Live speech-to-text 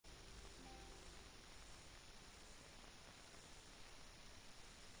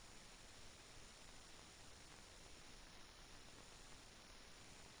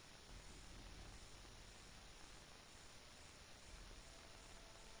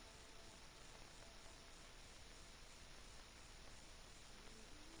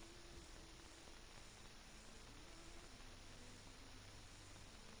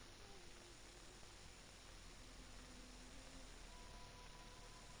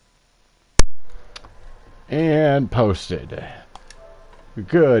And posted.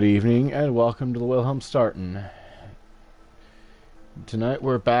 Good evening and welcome to the Wilhelm Startin. Tonight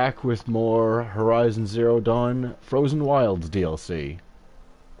we're back with more Horizon Zero Dawn Frozen Wilds DLC.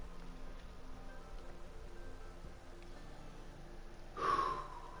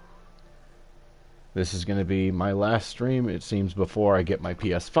 This is going to be my last stream, it seems, before I get my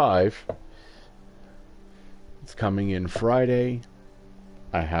PS5. It's coming in Friday.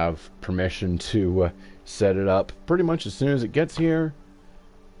 I have permission to set it up pretty much as soon as it gets here.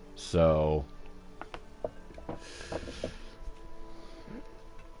 So,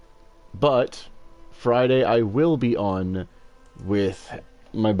 but Friday I will be on with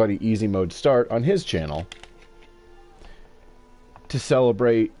my buddy Easy Mode Start on his channel to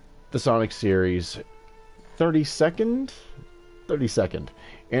celebrate the Sonic series 32nd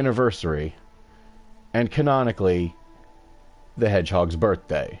anniversary, and canonically the Hedgehog's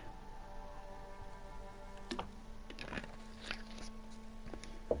birthday.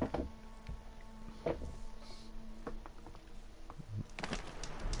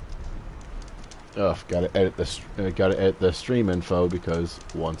 Ugh, gotta edit the stream info because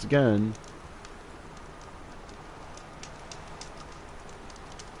once again,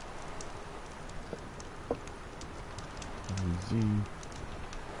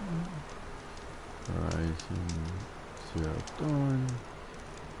 Horizon Zero Dawn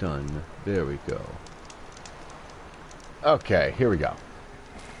done. There we go. Okay, here we go.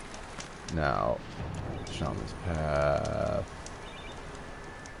 Now, Shaman's Path.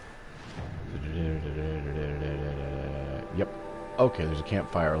 Yep. Okay, there's a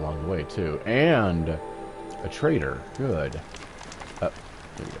campfire along the way, too. And a trader. Good. There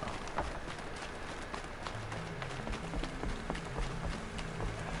we go.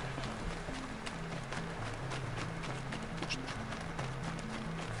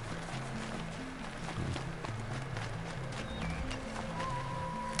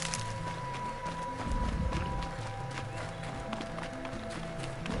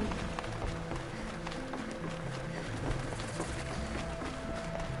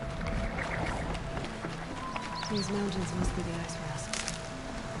 These mountains must be the ice walls.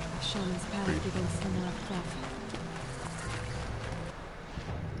 The Shaman's Path begins somewhere up above.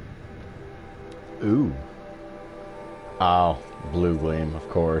 Ooh. Oh, blue gleam, of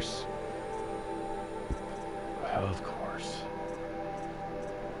course. Of course.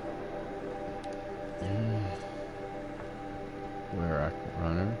 Where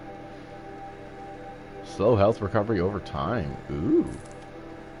runner? Slow health recovery over time. Ooh.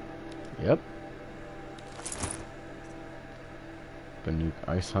 Yep. Banuk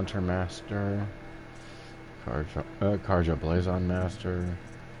Ice Hunter Master. Karja Blazon Master.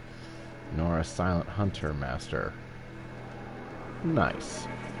 Nora Silent Hunter Master. Nice.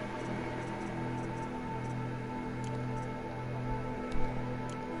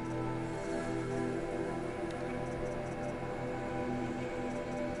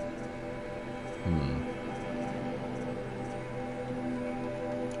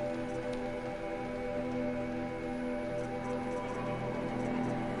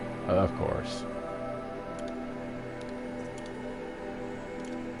 Of course.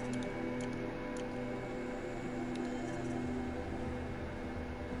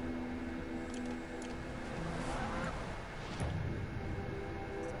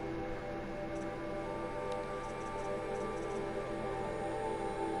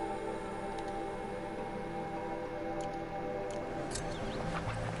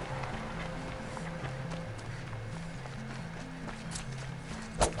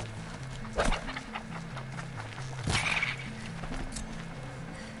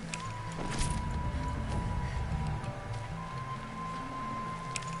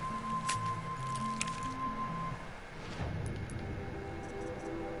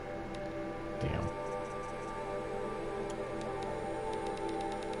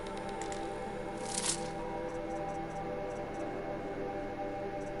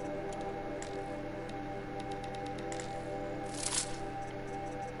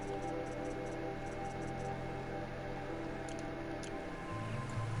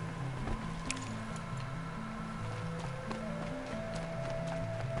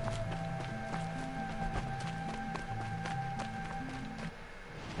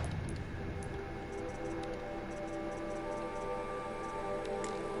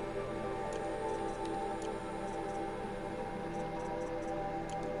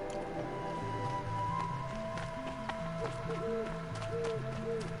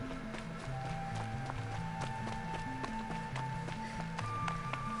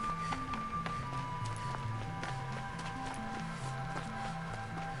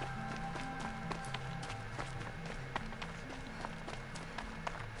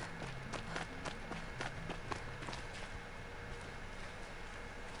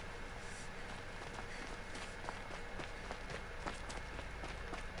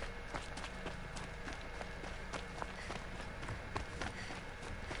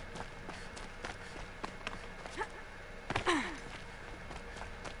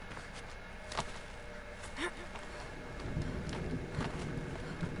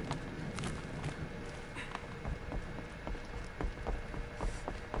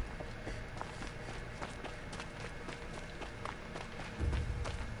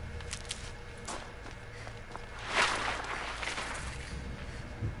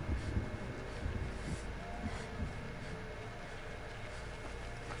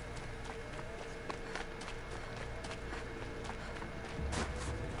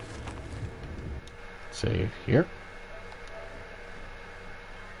 Save here.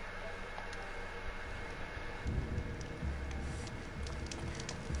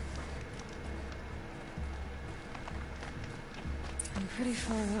 I'm pretty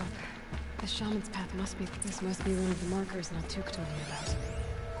far up. The shaman's path must be... This must be one of the markers Naltuk told me about.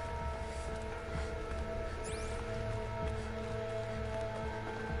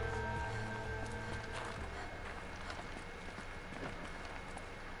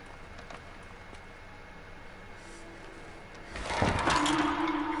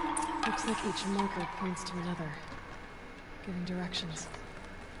 Looks like each marker points to another, giving directions.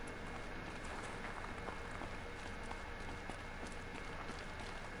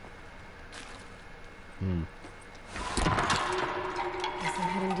 Guess they're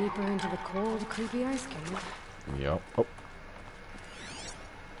heading deeper into the cold, creepy ice cave. Yep. Oh.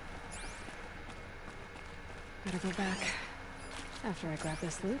 Better go back after I grab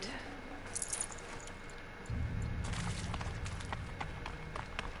this loot.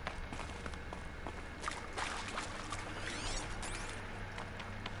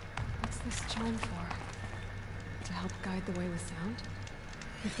 What's this chime for? To help guide the way with sound?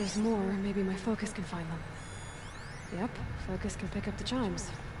 If there's more, maybe my focus can find them. Yep, focus can pick up the chimes.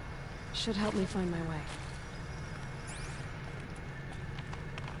 Should help me find my way.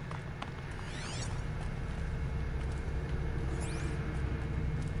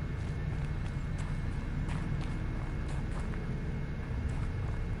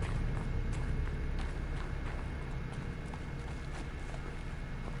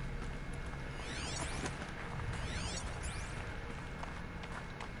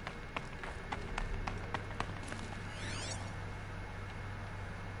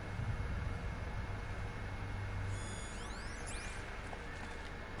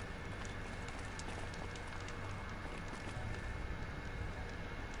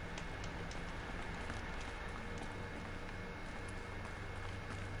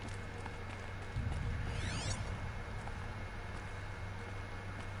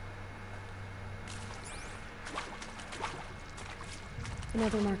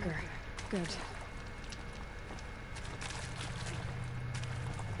 Another marker. Good.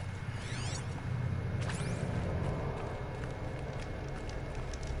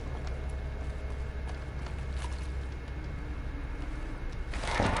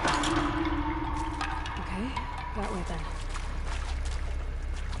 Okay, that way then.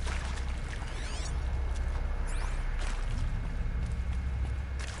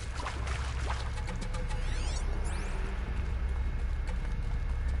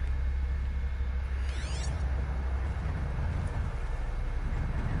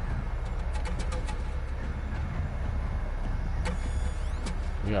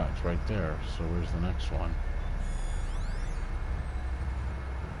 Yeah, it's right there. So where's the next one?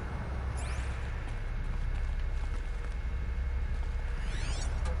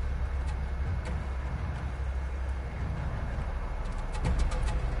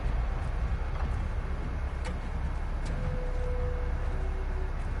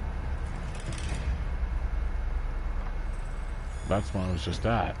 That's one I was just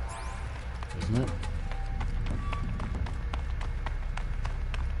at, isn't it?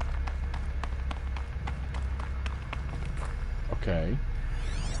 Okay.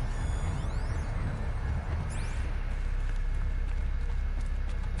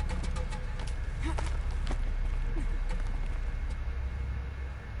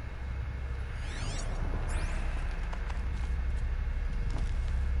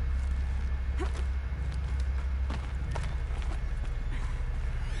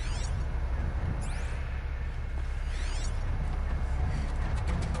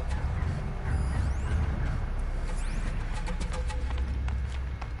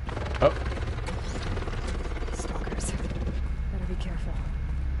 Oh. Stalkers. Better be careful.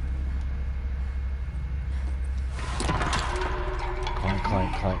 Clank,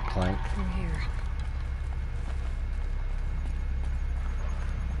 clank, clank, clank. Through here.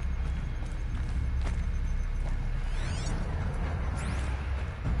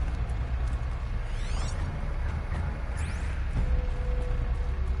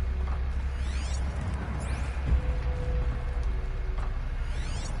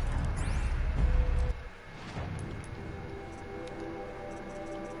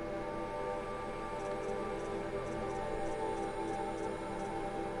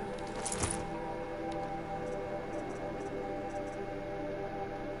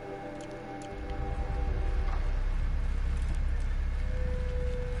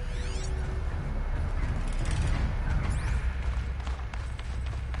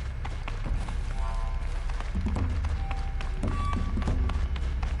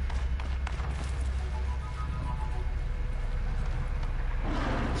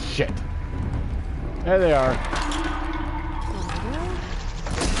 shit. There they are.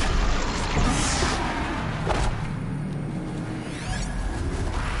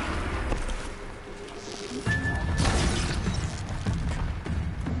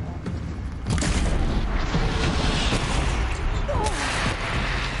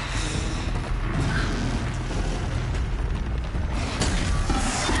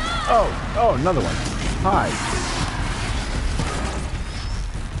 Oh, another one. Hi.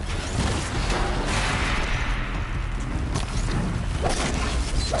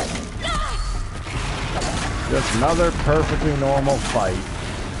 Just another perfectly normal fight.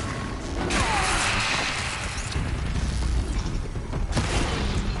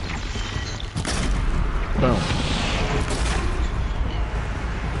 Boom.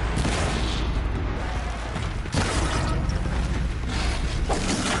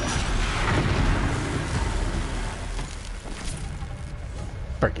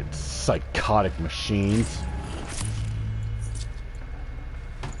 Frickin' psychotic machines.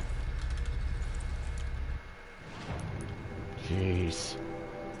 Jeez.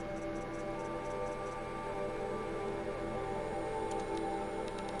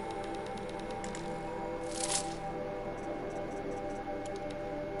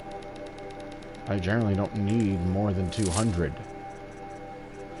 I generally don't need more than 200.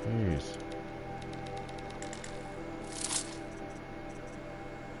 Jeez.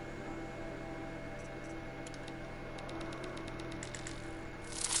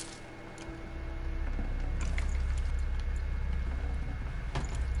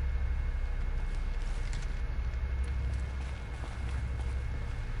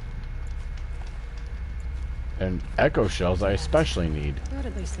 And echo shells I especially need. But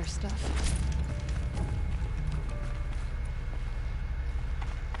at least there's stuff.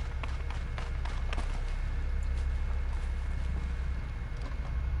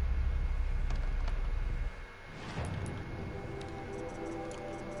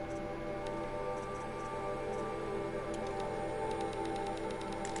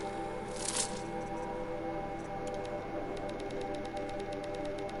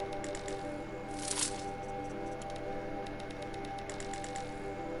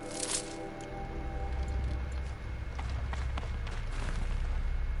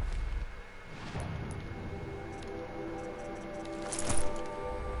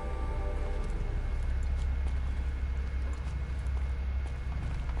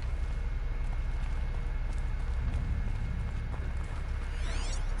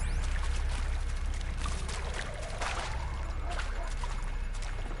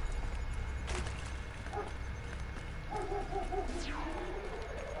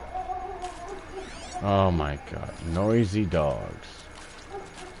 Oh my god. Noisy dogs.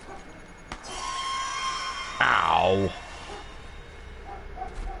 Ow.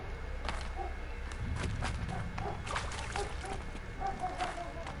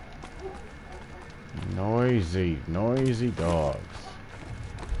 Noisy dogs.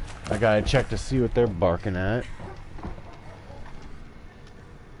 I gotta check to see what they're barking at.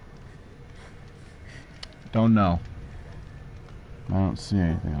 Don't know. I don't see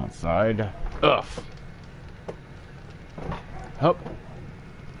anything outside. Ugh. Hup.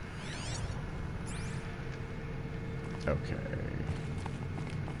 Okay.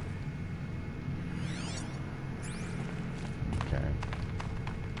 Okay.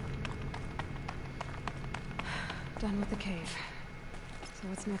 Done with the cave. So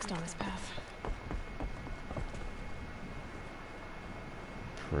what's next on this path?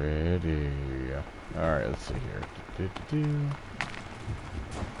 Pretty. Alright, let's see here.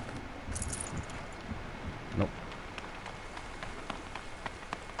 Nope.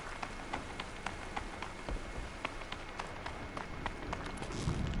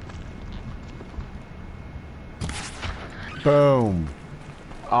 Boom.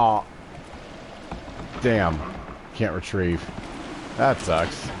 Aw. Damn. Can't retrieve. That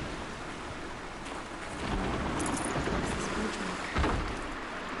sucks.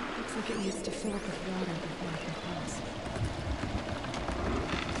 Looks like it needs to fill up with water before I can cross.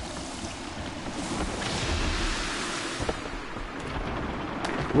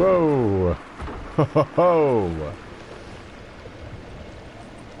 Whoa. Ho ho ho.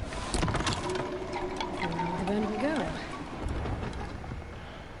 Around the bend we go.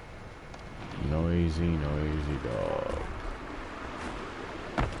 Noisy dog.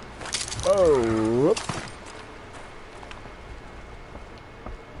 Oh. Whoop.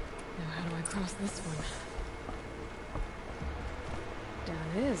 Now how do I cross this one? Down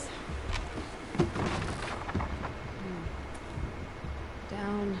it is.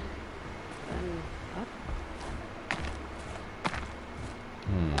 Down, then up.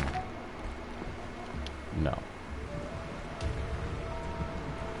 No.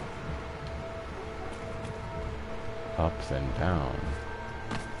 Up and down.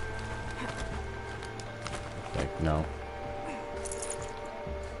 Like, no.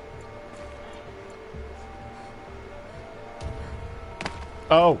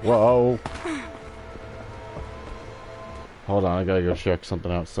 Oh, whoa. Hold on, I gotta go check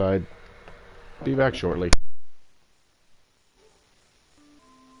something outside. Be back shortly.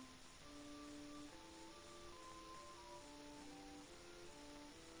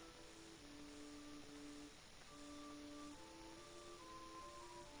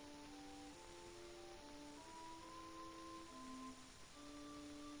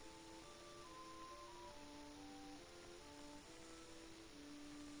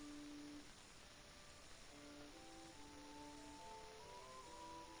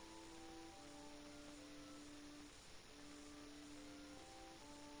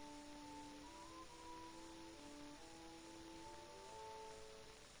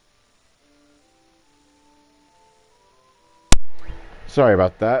 Sorry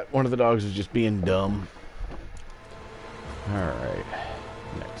about that. One of the dogs is just being dumb. Alright.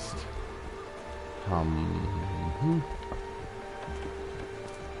 Next.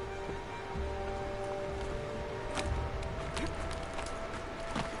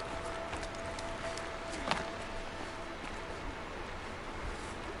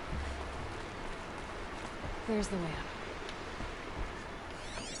 There's the way up.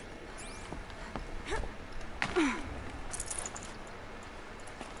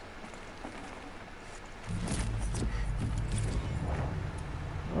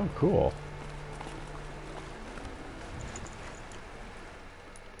 Oh, cool.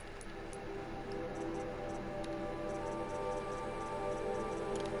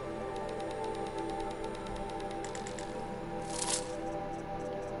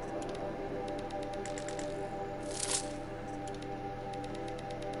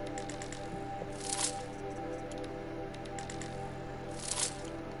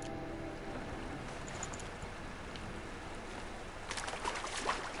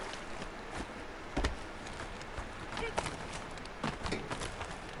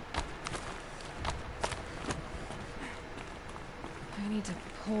 To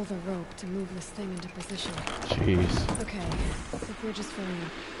pull the rope to move this thing into position. Jeez. Okay, the bridge is filling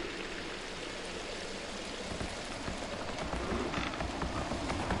up.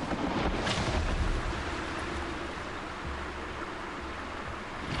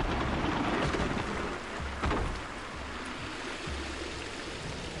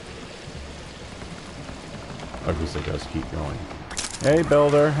 I guess it does keep going. Hey,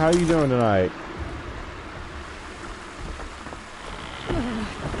 Builder, how you doing tonight?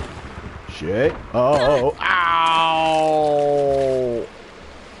 Shit. Oh, ow!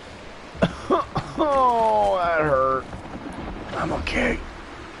 Oh, that hurt. I'm okay.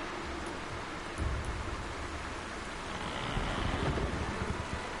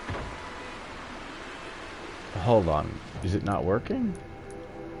 Hold on. Is it not working?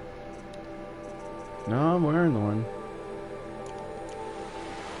 No, I'm wearing the one.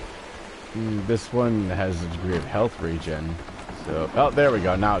 This one has a degree of health regen. So, oh, there we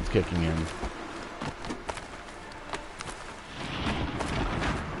go. Now it's kicking in.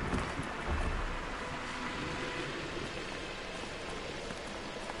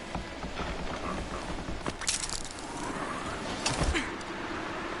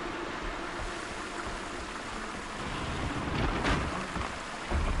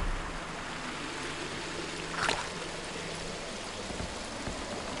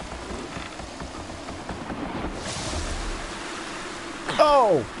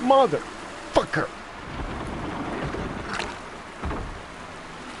 Oh, motherfucker!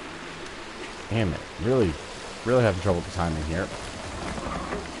 Damn it. Really having trouble with the timing here.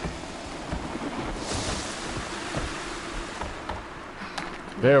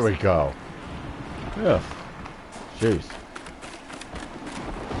 There we go. Ugh. Jeez.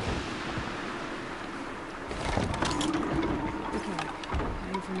 Okay,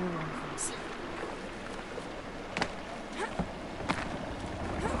 heading for more waterfalls.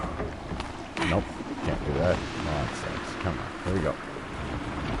 Nope. Can't do that. Nonsense. Come on. Here we go.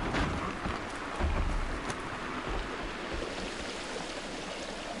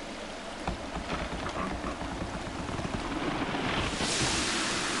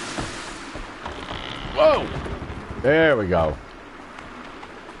 Whoa! There we go.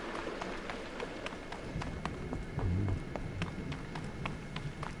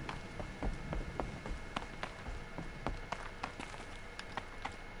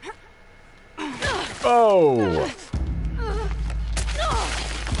 Oh!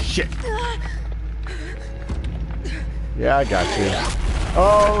 Shit! Yeah, I got you.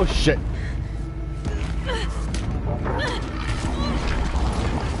 Oh, shit.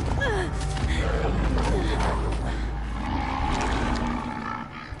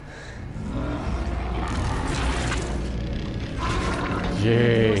 I wasn't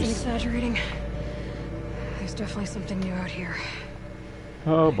Jeez. exaggerating. There's definitely something new out here.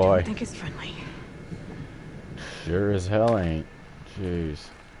 Oh, I boy. don't think it's friendly. Sure as hell ain't. Jeez.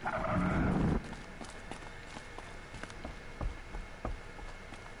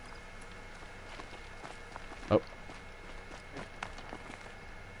 Oh.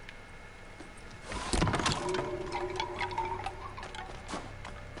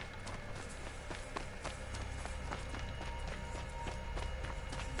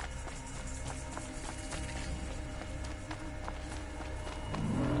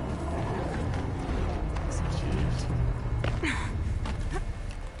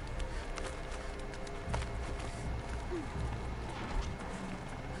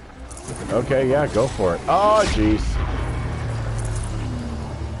 Okay, yeah, go for it. Oh, jeez.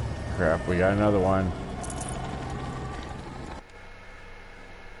 Crap, we got another one.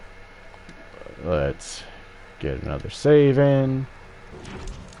 Let's get another save in.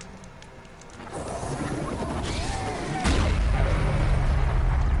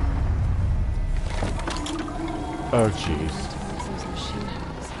 Oh, jeez. Those machine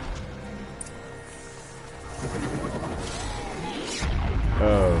hounds.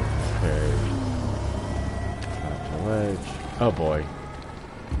 Okay. Back to ledge. Oh, boy.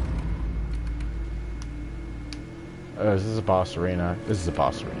 Is this a boss arena? This is a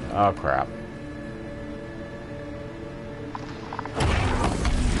boss arena. Oh, crap.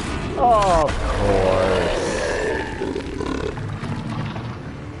 Oh, of course.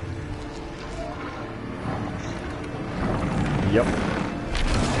 Yep.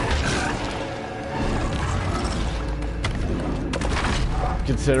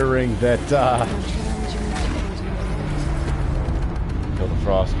 Considering that, kill the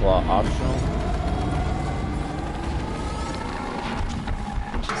frost claw optional.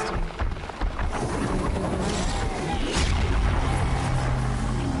 Interesting.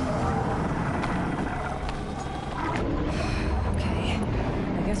 Okay.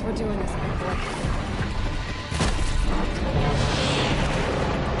 I guess we're doing this, big boy.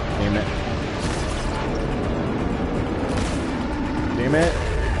 Damn it. Damn it.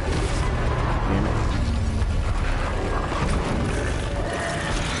 Damn it.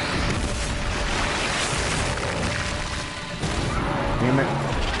 Damn it.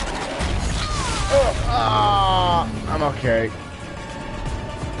 Oh, I'm okay.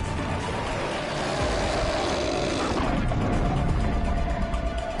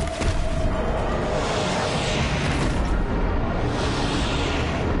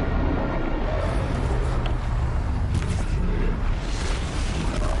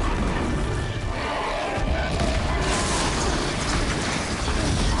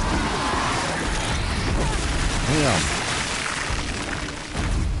 Damn.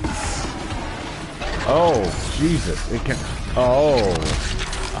 Oh, Jesus. It can... Oh.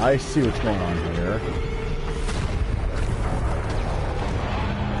 I see what's going on here.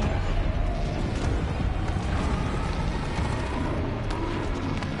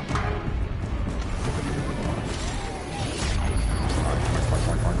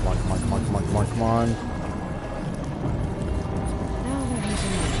 Come on. Now that he's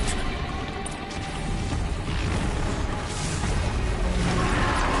in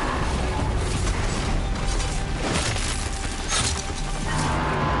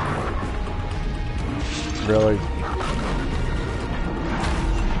Really?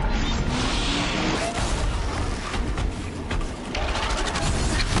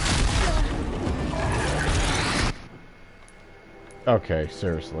 Okay,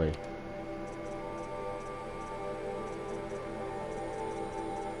 seriously.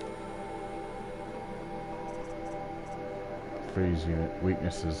 Freeze unit.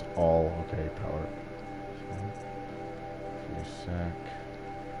 Weaknesses all. Okay, power. Freeze sack.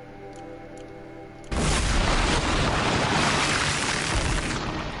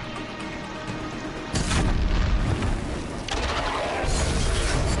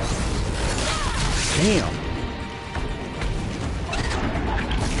 Damn.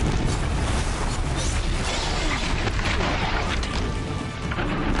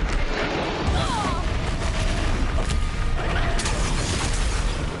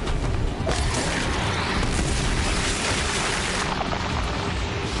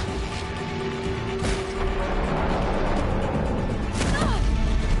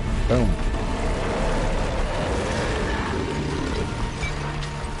 Boom.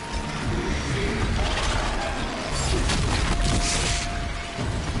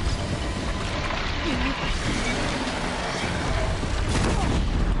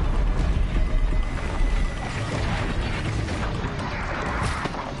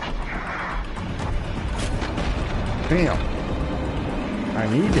 Damn. I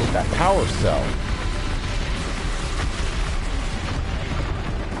need to hit that power cell.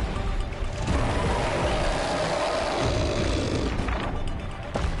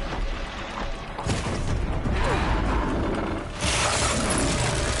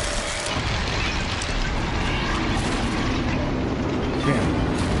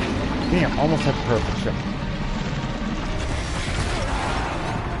 Damn, almost had the perfect shot.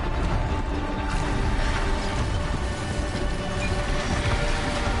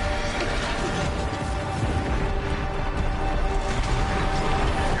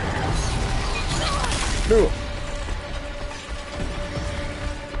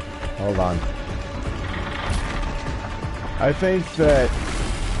 Hold on. I think that,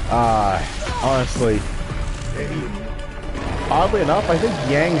 honestly, oddly enough, I think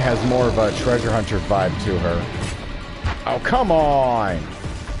Yang has more of a treasure hunter vibe to her. Oh, come on!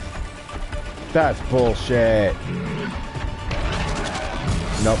 That's bullshit.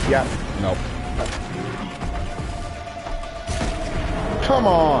 Nope, yeah, nope. Come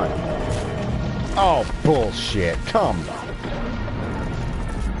on! Oh, bullshit, come on.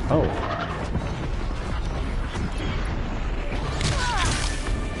 Oh.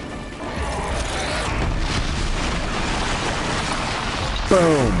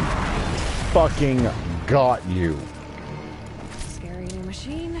 Boom. Fucking got you. Scary new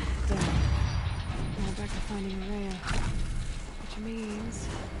machine. Done. Now back to finding Guerilla. Which means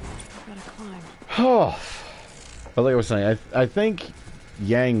I've got to climb. Oh. But like I was saying, I think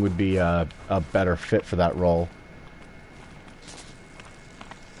Yang would be a better fit for that role.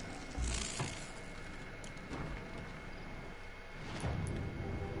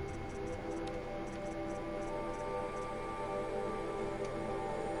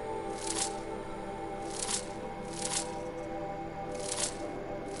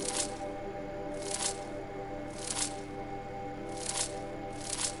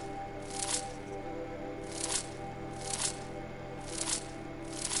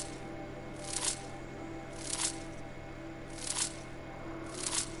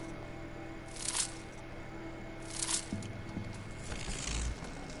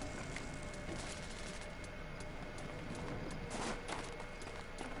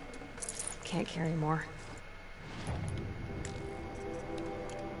 Can't carry more.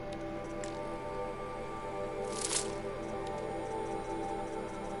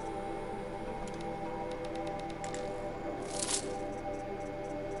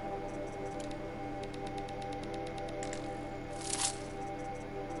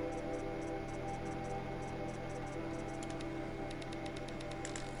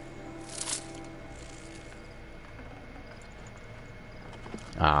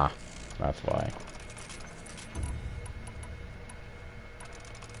 Ah, that's why.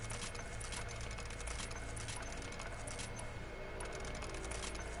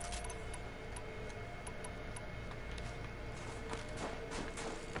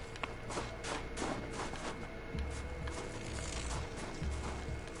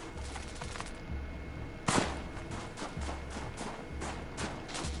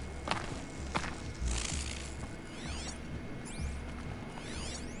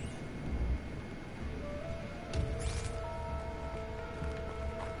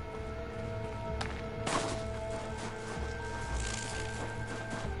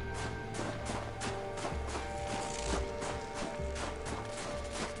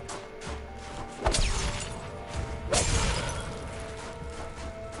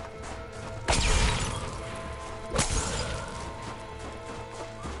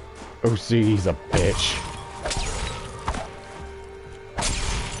 Oh, see, he's a bitch.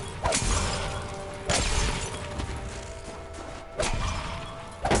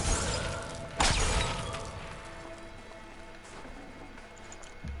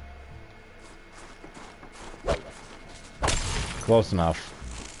 Close enough.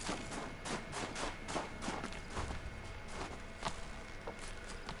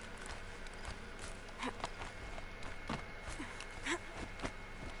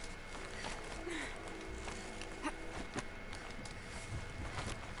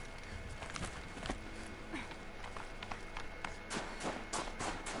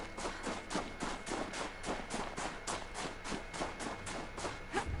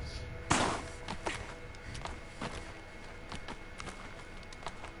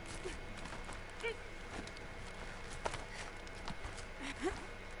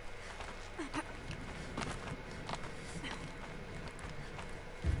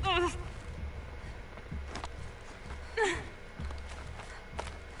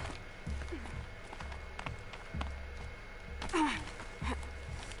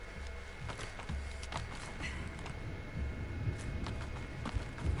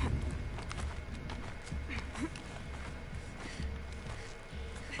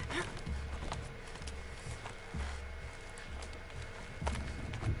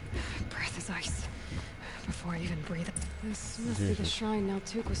 precise. Before I even breathe. This must be the shrine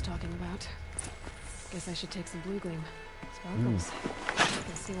Naltuk was talking about. Guess I should take some blue gleam. Sparkles. I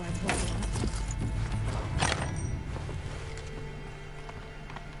can see why it's popular.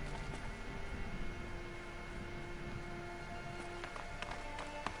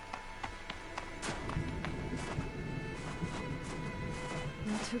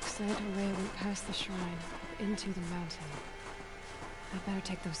 Naltuk said a way went past the shrine, into the mountain. I'd better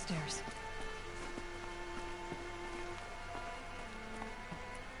take those stairs.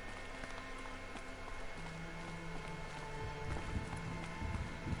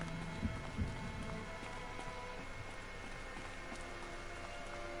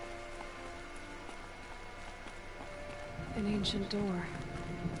 An ancient door.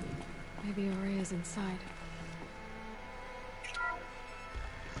 Maybe Aurea's inside.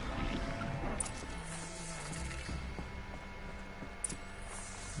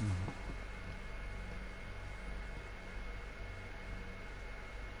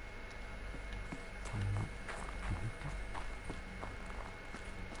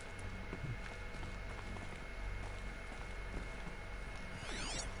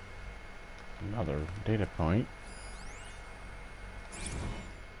 Another data point.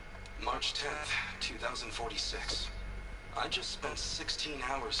 March 10th, 2046. I just spent 16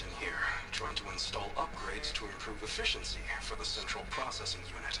 hours in here trying to install upgrades to improve efficiency for the central processing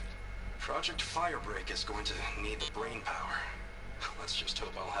unit. Project Firebreak is going to need the brain power. Let's just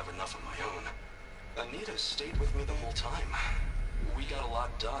hope I'll have enough of my own. Anita stayed with me the whole time. We got a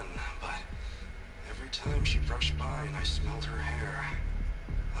lot done, but every time she brushed by and I smelled her hair,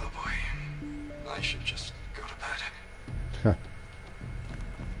 oh boy, I should just go to bed.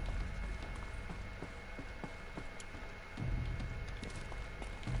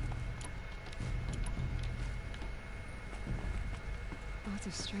 Lots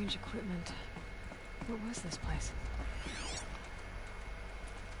of strange equipment. What was this place?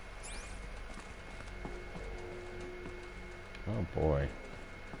 Oh boy.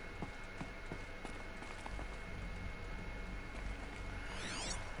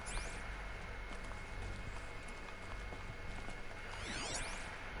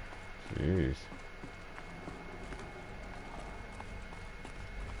 Jeez.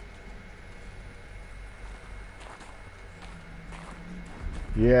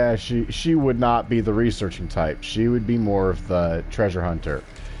 Yeah, she would not be the researching type. She would be more of the treasure hunter.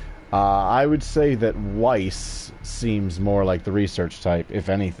 I would say that Weiss seems more like the research type, if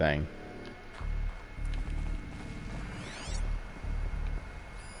anything.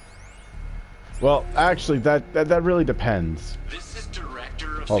 Well, actually, that really depends. This is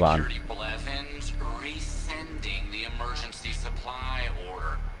Director of Hold on. Security Blevins resending the emergency supply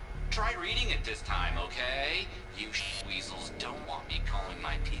order. Try reading it this time, okay? You weasels don't want me calling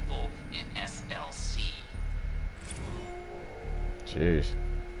my people in SLC. Jeez.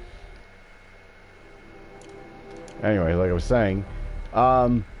 Anyway, like I was saying,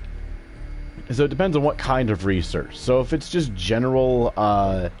 so it depends on what kind of research. So if it's just general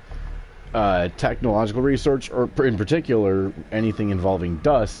technological research, or in particular anything involving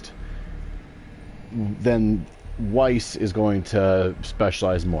dust, then Weiss is going to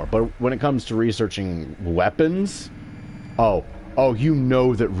specialize more. But when it comes to researching weapons, oh, you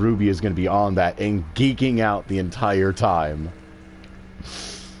know that Ruby is going to be on that and geeking out the entire time.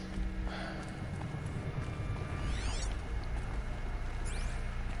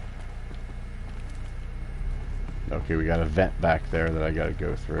 Okay, we got a vent back there that I gotta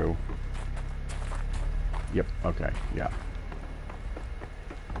go through. Yep, okay, yeah.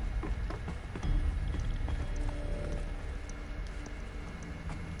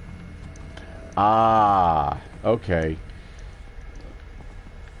 Ah, okay.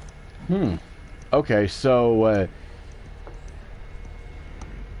 Okay, so,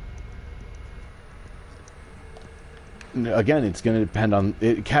 again, it's going to depend on...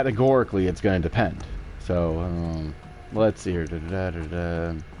 categorically, it's going to depend. So, let's see here.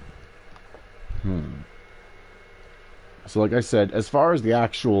 So, like I said, as far as the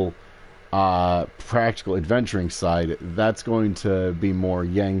actual practical adventuring side, that's going to be more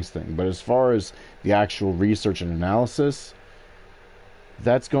Yang's thing. But as far as the actual research and analysis,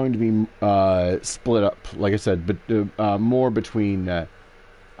 that's going to be split up, like I said, but more between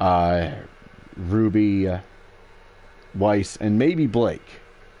Ruby, Weiss, and maybe Blake.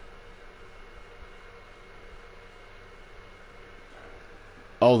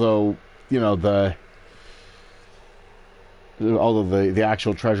 Although, you know, the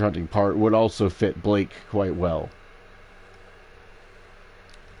actual treasure hunting part would also fit Blake quite well.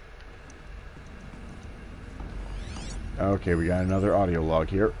 Okay, we got another audio log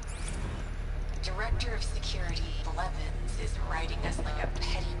here. Director of Security Blevins is riding us like a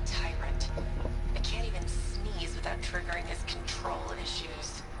petty tyrant. I can't even sneeze without triggering his control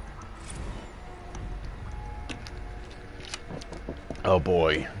issues. Oh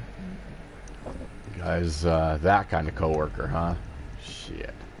boy. Guy's that kind of coworker, huh?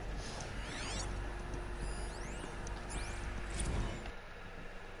 Shit.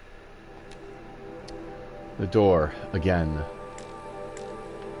 The door, again.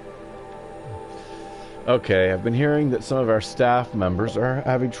 Okay, I've been hearing that some of our staff members are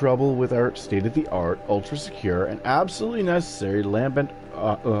having trouble with our state-of-the-art, ultra-secure, and absolutely necessary lambent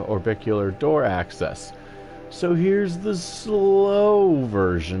orbicular door access. So here's the slow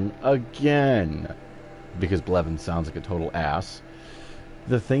version again. Because Blevin sounds like a total ass.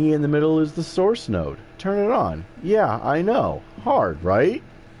 The thingy in the middle is the source node. Turn it on. Yeah, I know. Hard, right?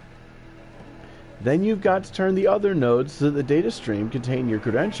 Then you've got to turn the other nodes so that the data stream containing your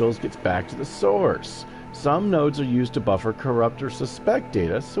credentials gets back to the source. Some nodes are used to buffer corrupt or suspect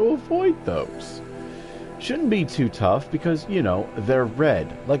data, so avoid those. Shouldn't be too tough because, you know, they're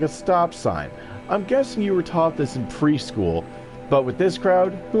red, like a stop sign. I'm guessing you were taught this in preschool, but with this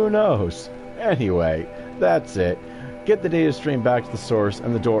crowd, who knows? Anyway, that's it. Get the data stream back to the source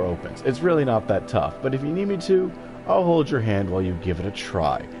and the door opens. It's really not that tough, but if you need me to, I'll hold your hand while you give it a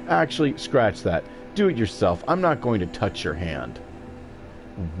try. Actually, scratch that. Do it yourself. I'm not going to touch your hand.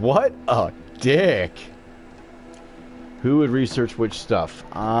 What a dick! Who would research which stuff?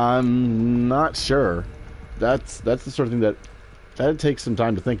 I'm not sure. That's the sort of thing that'd take some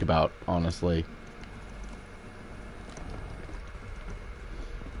time to think about, honestly.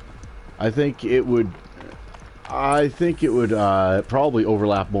 I think it would probably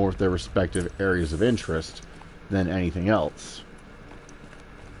overlap more with their respective areas of interest than anything else.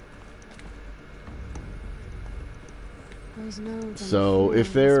 So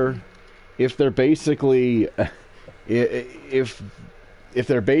if they're basically if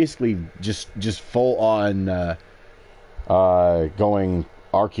they're basically just full on going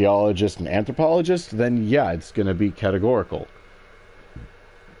archaeologist and anthropologist, then yeah, it's going to be categorical.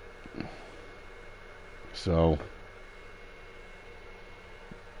 So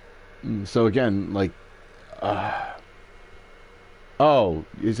again, like, oh,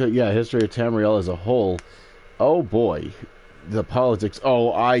 yeah, history of Tamriel as a whole. Oh boy, the politics.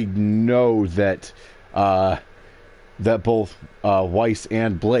 Oh, I know that that both Weiss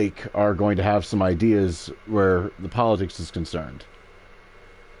and Blake are going to have some ideas where the politics is concerned.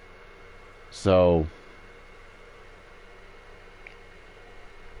 So,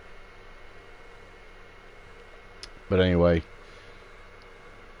 but anyway.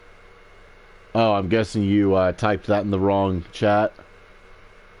 Oh, I'm guessing you typed that in the wrong chat.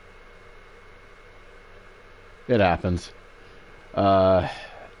 It happens. Like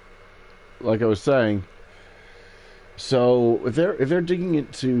I was saying, so if they're digging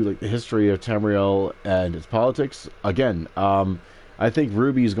into like the history of Tamriel and its politics, again, I think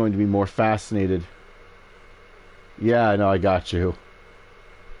Ruby is going to be more fascinated. Yeah, I know, I got you.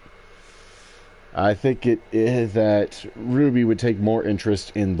 I think it is that Ruby would take more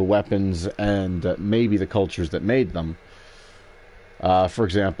interest in the weapons and maybe the cultures that made them. For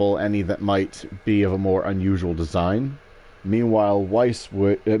example, any that might be of a more unusual design. Meanwhile, Weiss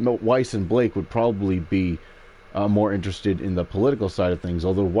and Blake would probably be more interested in the political side of things,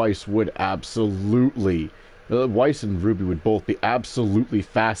 although Weiss and Ruby would both be absolutely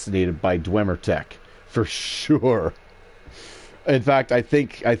fascinated by Dwemer tech, for sure. In fact, I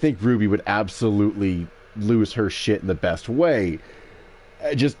think Ruby would absolutely lose her shit in the best way.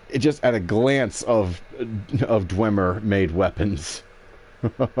 Just at a glance of Dwemer made weapons.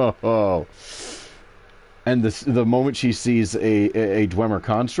 And the moment she sees a Dwemer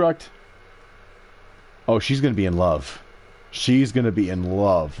construct, oh, she's gonna be in love. She's gonna be in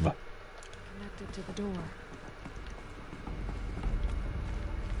love. Connected to the door.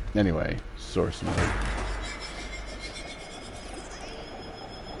 Anyway, source mode.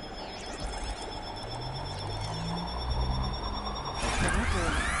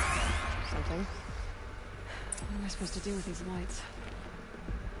 Something. What am I supposed to do with these lights?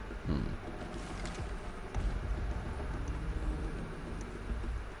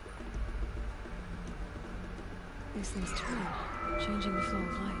 These things turn, changing the flow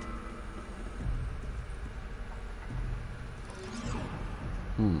of light.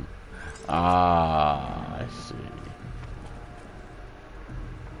 Ah, I see.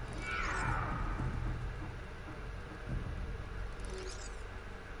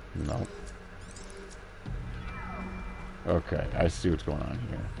 No. Okay, I see what's going on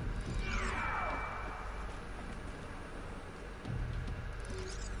here.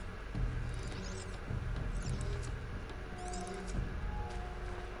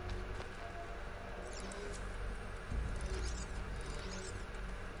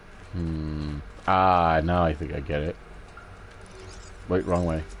 Ah, now I think I get it. Wait, wrong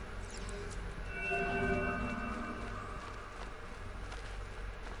way.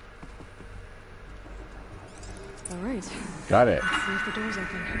 All right. Got it. Let's see if the door's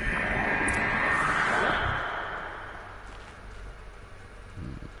open.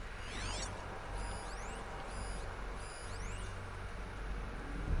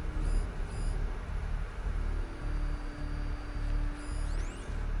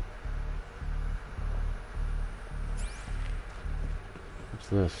 What's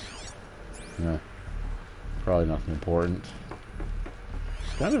this? Yeah. Probably nothing important.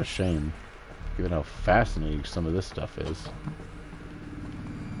 It's kind of a shame, given how fascinating some of this stuff is.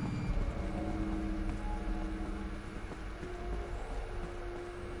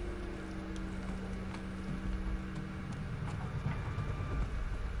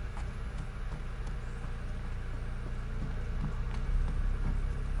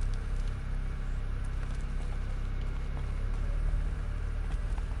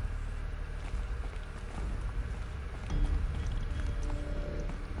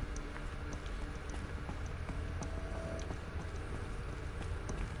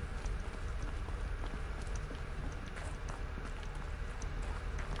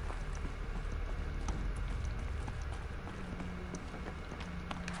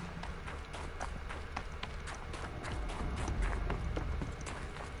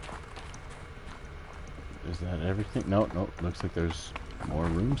 Is that everything? No, no. Looks like there's more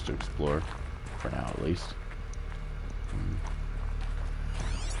rooms to explore. For now, at least.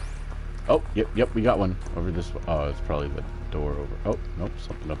 Oh, yep, we got one. Over this... Oh, it's probably the door over... Oh, nope,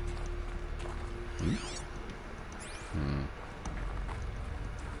 something up.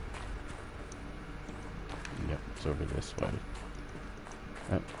 Yep, it's over this way.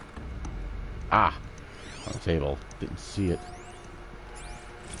 Yep. Ah! On the table. Didn't see it.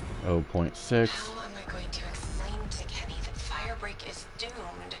 0.6. How am I going to explain to Kenny that Firebreak is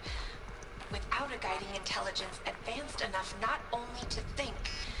doomed without a guiding intelligence advanced enough not only to think,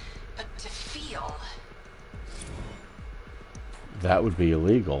 but to feel? That would be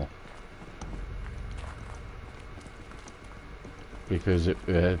illegal. Because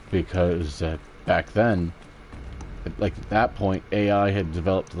back then, like at that point, AI had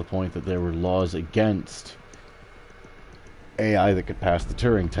developed to the point that there were laws against AI that could pass the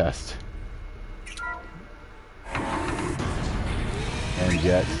Turing test. And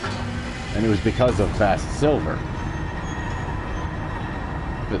yet, and it was because of Fast Silver.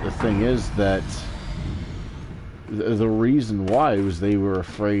 But the thing is that the reason why was they were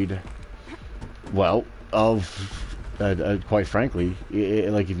afraid, well, of, quite frankly,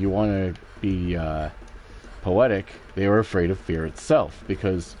 like if you want to be poetic, they were afraid of fear itself,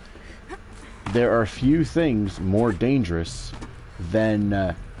 because there are few things more dangerous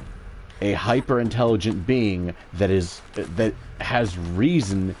than a hyper-intelligent being that has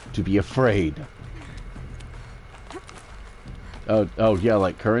reason to be afraid. Oh yeah,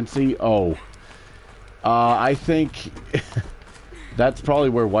 like currency? Oh. I think that's probably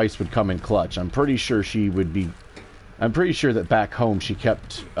where Weiss would come in clutch. I'm pretty sure she would be... I'm pretty sure that back home she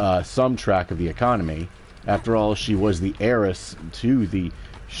kept some track of the economy. After all, she was the heiress to the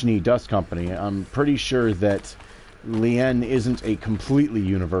Schnee Dust Company. I'm pretty sure that Lien isn't a completely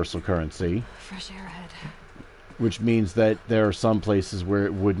universal currency. Fresh air ahead. Which means that there are some places where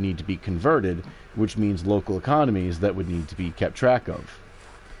it would need to be converted, which means local economies that would need to be kept track of.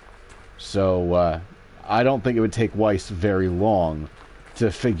 So, I don't think it would take Weiss very long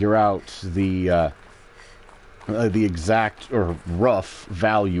to figure out the exact or rough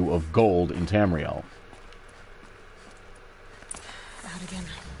value of gold in Tamriel. Out again.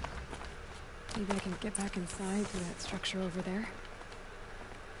 Maybe I can get back inside through that structure over there.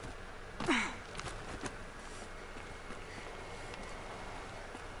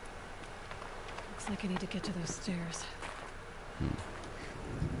 Looks like I need to get to those stairs.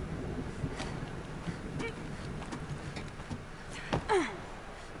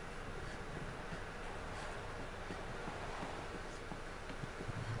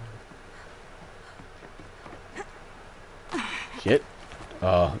 Shit.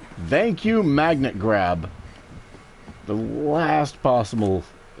 Thank you, Magnet Grab. The last possible,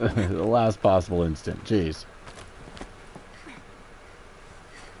 the last possible instant. Jeez.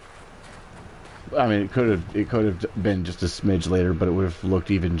 I mean, it could have been just a smidge later, but it would have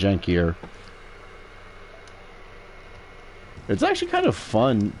looked even jankier. It's actually kind of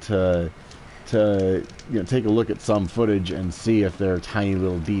fun to take a look at some footage and see if there are tiny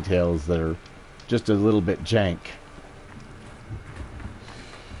little details that are just a little bit jank.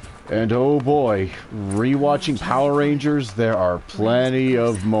 And oh boy, rewatching Power Rangers, there are plenty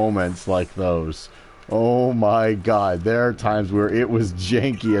of moments like those. Oh my god, there are times where it was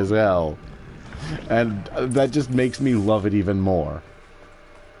janky as hell. And that just makes me love it even more.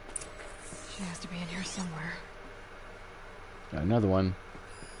 She has to be in here somewhere. Got another one.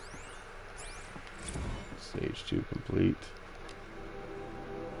 Stage 2 complete.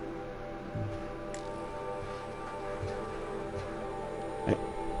 Hey.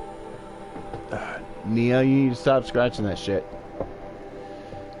 Neo, you need to stop scratching that shit.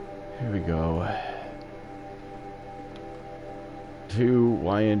 Here we go. To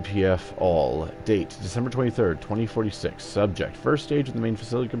YNPF all. Date, December 23rd, 2046. Subject, first stage of the main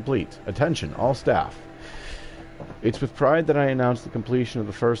facility complete. Attention, all staff. It's with pride that I announce the completion of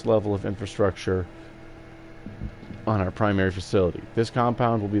the first level of infrastructure on our primary facility. This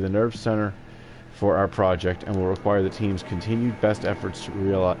compound will be the nerve center for our project and will require the team's continued best efforts to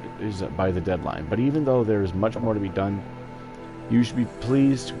realize it by the deadline. But even though there is much more to be done, you should be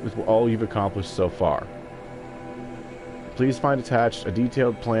pleased with all you've accomplished so far. Please find attached a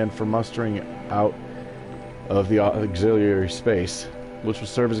detailed plan for mustering out of the auxiliary space, which will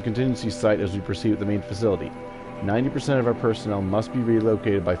serve as a contingency site as we proceed with the main facility. 90% of our personnel must be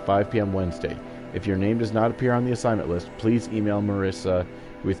relocated by 5 p.m. Wednesday. If your name does not appear on the assignment list, please email Marissa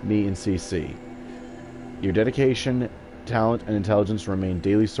with me in CC. Your dedication, talent, and intelligence remain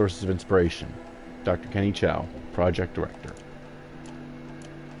daily sources of inspiration. Dr. Kenny Chow, Project Director.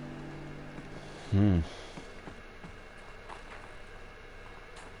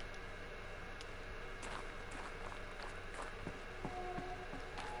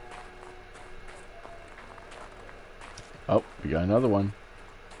 Oh, we got another one.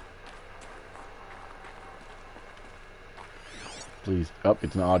 Please. Oh,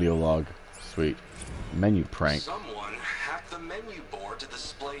 it's an audio log. Sweet. Menu prank. Someone hacked the menu board to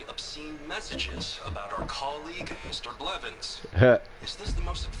display obscene messages about our colleague, Mr. Blevins. Is this the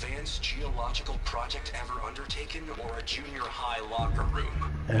most advanced geological project ever undertaken, or a junior high locker room?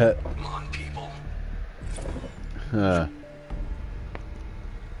 Come on, people. I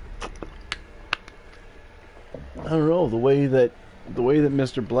don't know, the way that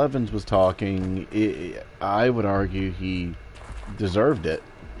Mr. Blevins was talking, I would argue he deserved it.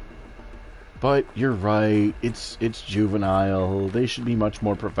 But you're right, it's juvenile. They should be much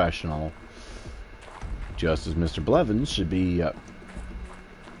more professional. Just as Mr. Blevins should be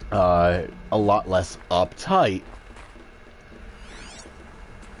a lot less uptight.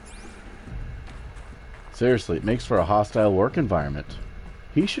 Seriously, it makes for a hostile work environment.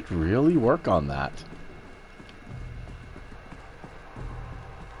 He should really work on that.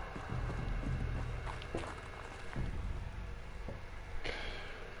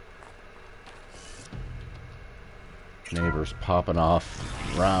 Neighbors popping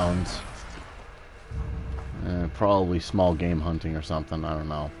off rounds. Probably small game hunting or something, I don't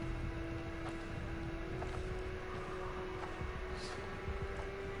know.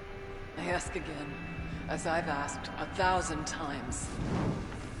 I ask again, as I've asked 1,000 times.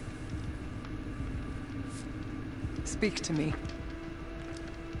 Speak to me.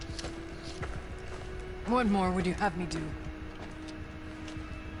 What more would you have me do?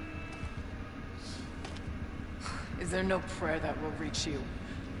 Is there no prayer that will reach you?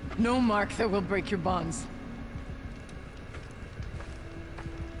 No mark that will break your bonds?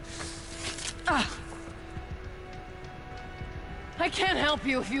 I can't help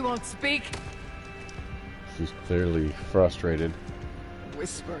you if you won't speak. She's clearly frustrated.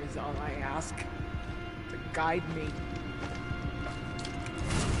 Whisper is all I ask. To guide me.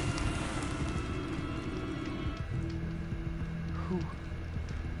 Who?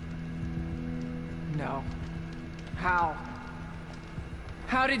 No. How?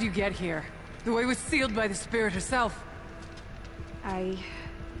 How did you get here? The way was sealed by the spirit herself. I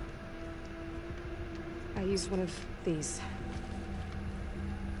used one of these.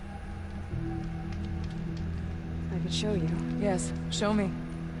 I could show you. Yes, show me.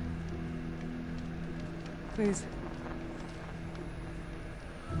 Please.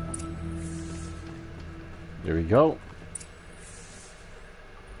 There we go.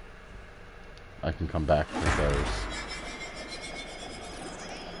 I can come back with those.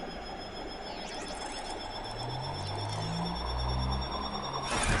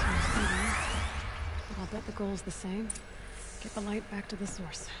 But I'll bet the goal's the same. Get the light back to the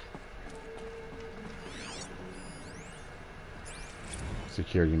source.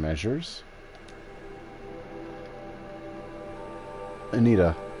 Security measures.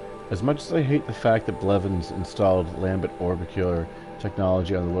 Anita, as much as I hate the fact that Blevins installed Lambent orbicular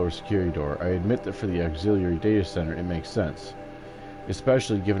technology on the lower security door, I admit that for the auxiliary data center it makes sense.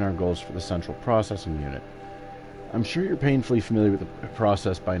 especially given our goals for the central processing unit. I'm sure you're painfully familiar with the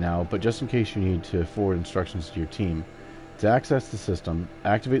process by now, but just in case you need to forward instructions to your team, to access the system,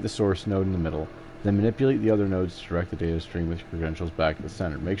 activate the source node in the middle, then manipulate the other nodes to direct the data stream with your credentials back at the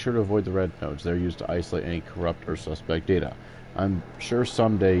center. Make sure to avoid the red nodes. They're used to isolate any corrupt or suspect data. I'm sure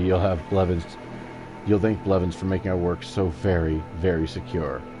someday you'll thank Blevins for making our work so very, very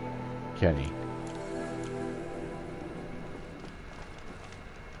secure. Kenny.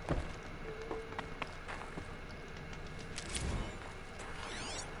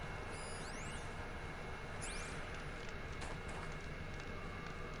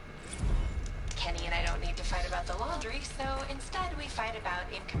 Kenny and I don't need to fight about the laundry, so instead we fight about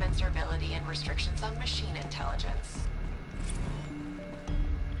incommensurability and restrictions on machine intelligence.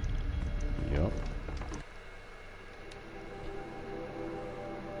 Yep.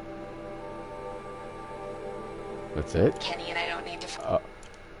 That's it? Kenny and I don't need to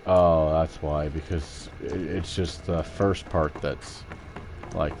Oh, that's why, because it's just the first part that's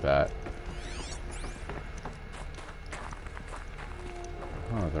like that.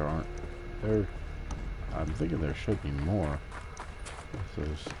 Oh, there aren't. I'm thinking there should be more. What's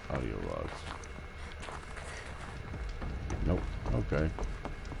those audio logs? Nope. Okay.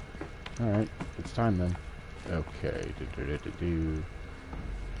 Alright, it's time then. Okay.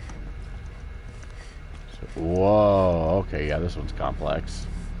 So, whoa. Okay, yeah, this one's complex.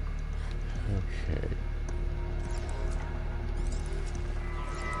 Okay.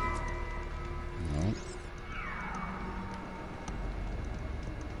 Nope.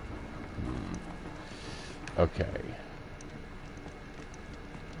 Okay.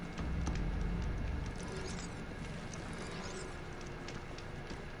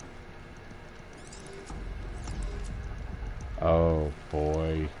 Oh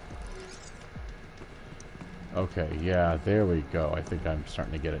boy. Okay, yeah, there we go. I think I'm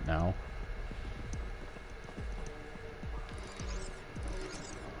starting to get it now.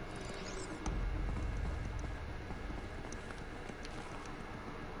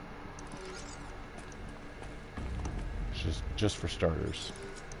 Just for starters.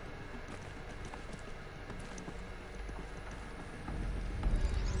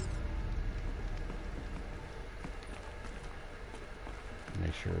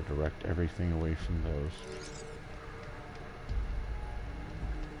 Make sure to direct everything away from those.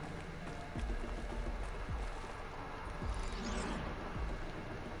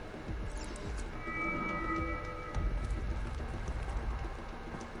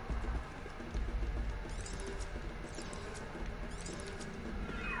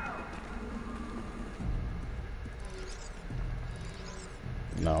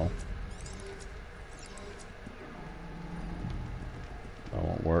 No. That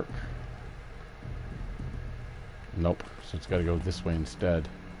won't work. Nope. So it's got to go this way instead.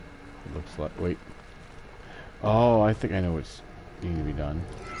 It looks like. Wait. Oh, I think I know what's needing to be done.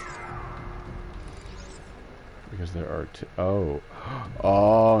 Because there are two. Oh.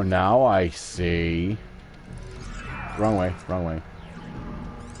 Oh, now I see. Wrong way. Wrong way.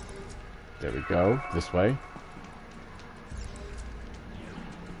 There we go. This way.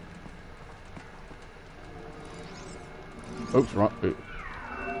 Oops, wrong.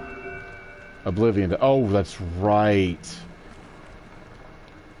 Oblivion. Oh, that's right.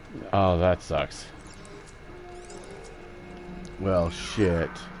 Oh, that sucks. Well, shit.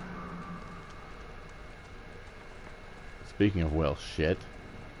 Speaking of well, shit.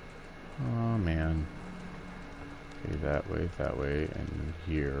 Oh, man. Okay, that way, and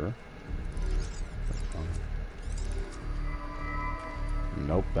here.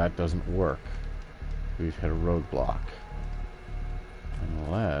 Nope, that doesn't work. We've hit a roadblock.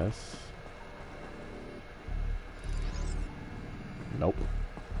 Unless... Nope.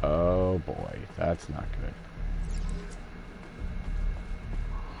 Oh boy, that's not good.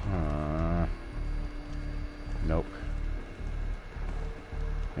 Nope.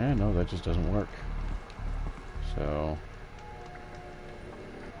 Yeah, no, that just doesn't work. So...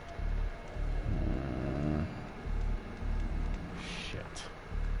 shit.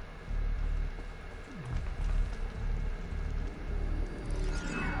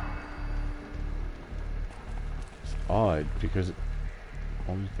 It's odd, because it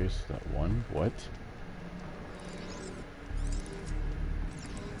only faces that one? What?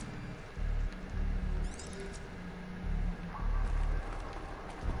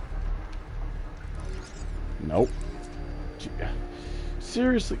 Nope.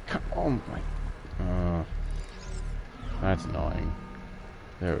 Seriously? Oh my... that's annoying.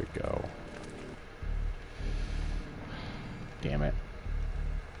 There we go. Damn it.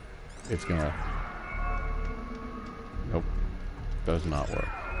 It's gonna... Nope. Does not work.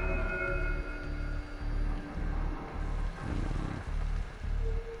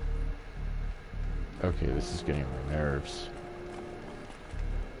 Okay, this is getting on my nerves.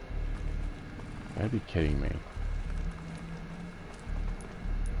 You gotta be kidding me.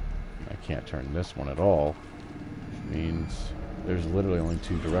 I can't turn this one at all. Which means there's literally only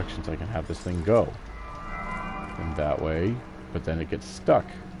two directions I can have this thing go. And that way, but then it gets stuck,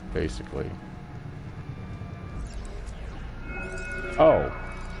 basically. Oh.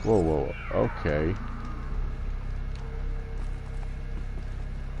 Whoa, whoa, okay.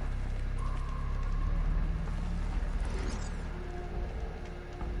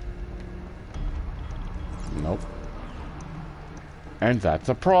 Nope. And that's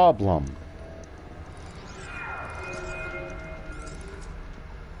a problem.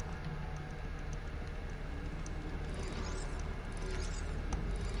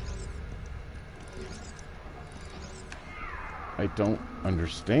 I don't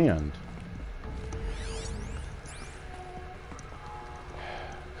understand.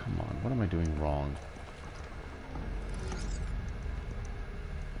 Come on, what am I doing wrong?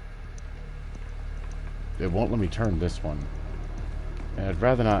 It won't let me turn this one. And I'd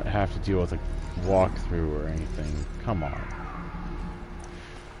rather not have to deal with a walkthrough or anything. Come on.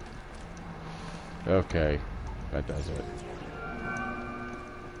 Okay, that does it.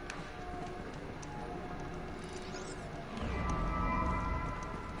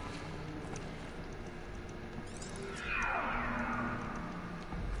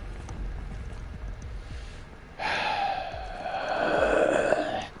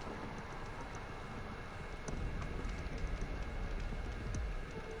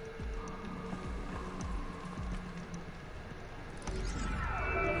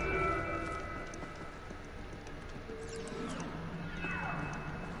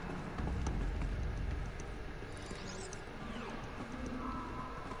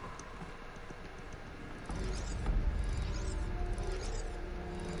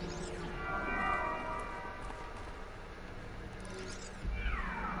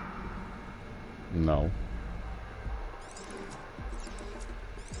 No.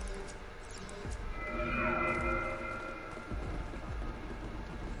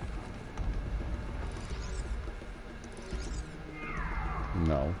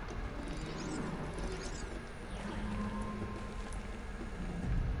 No.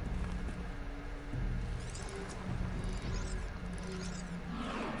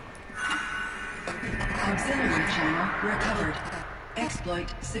 Auxiliary channel recovered.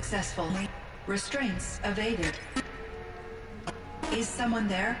 Exploit successful. Restraints evaded. Is someone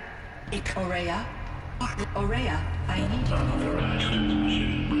there? Aurea? Aurea, I need you. Unauthorized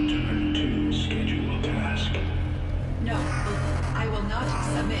transmission. Return to scheduled task. No, I will not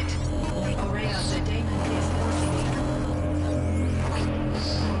submit. Aurea, the daemon is working.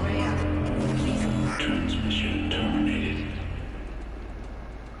 Aurea, please. Transmission terminated.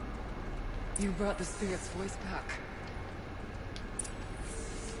 You brought the spirit's voice back.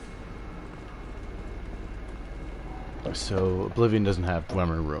 So Oblivion doesn't have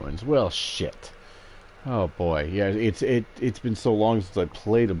Glimmer Ruins. Well, shit. Oh boy, yeah. It's been so long since I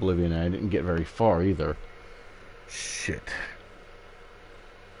played Oblivion, and I didn't get very far either. Shit.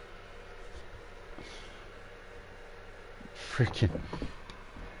 Freaking.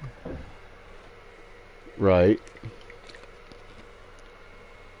 Right.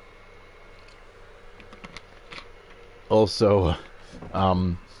 Also,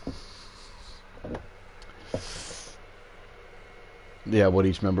 yeah, what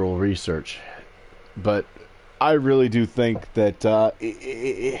each member will research. But I really do think that that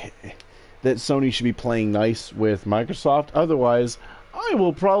Sony should be playing nice with Microsoft. Otherwise, I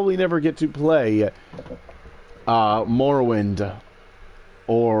will probably never get to play Morrowind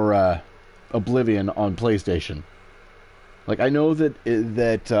or Oblivion on PlayStation. Like, I know that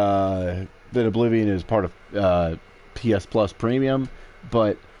Oblivion is part of PS Plus Premium,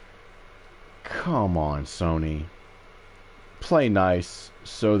 but come on, Sony. Play nice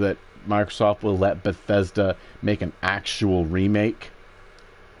so that Microsoft will let Bethesda make an actual remake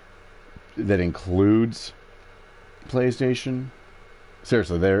that includes PlayStation.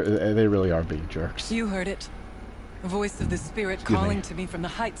 Seriously, they really are being jerks. You heard it. A voice of the spirit calling to me from the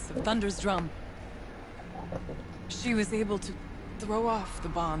heights of Thunder's Drum. She was able to throw off the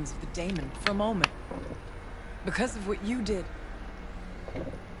bonds of the daemon for a moment. Because of what you did.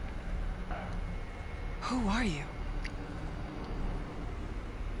 Who are you?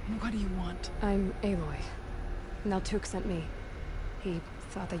 And what do you want? I'm Aloy. Naltuk sent me. He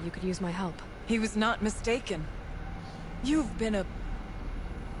thought that you could use my help. He was not mistaken. You've been a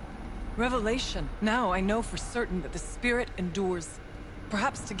Revelation. Now I know for certain that the spirit endures.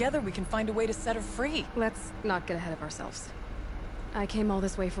 Perhaps together we can find a way to set her free. Let's not get ahead of ourselves. I came all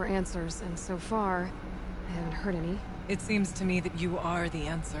this way for answers, and so far, I haven't heard any. It seems to me that you are the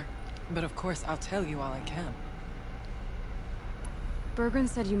answer. But of course, I'll tell you all I can. Bergren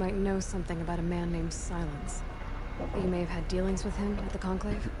said you might know something about a man named Silence. That you may have had dealings with him at the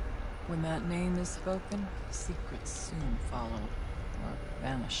Conclave? When that name is spoken, secrets soon follow. Or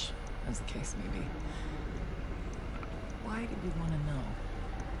vanish, as the case may be. Why do you want to know?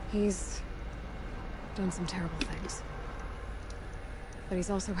 He's done some terrible things. But he's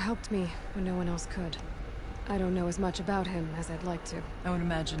also helped me when no one else could. I don't know as much about him as I'd like to. I would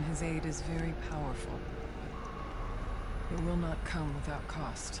imagine his aid is very powerful. It will not come without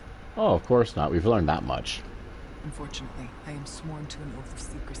cost. Oh, of course not. We've learned that much. Unfortunately, I am sworn to an oath of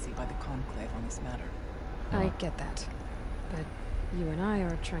secrecy by the Conclave on this matter. I get that. But you and I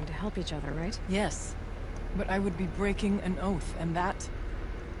are trying to help each other, right? Yes. But I would be breaking an oath, and that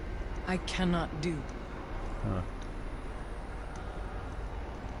I cannot do. Huh.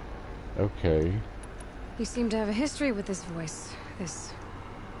 Okay. You seem to have a history with this voice, this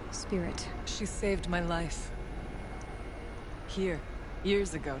spirit. She saved my life. Here,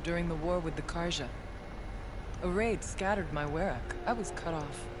 years ago, during the war with the Karja. A raid scattered my Werak. I was cut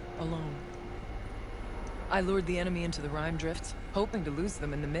off, alone. I lured the enemy into the Rime Drift, hoping to lose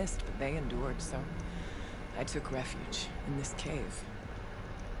them in the mist, but they endured, so I took refuge in this cave.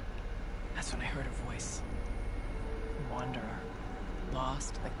 That's when I heard her voice. A wanderer,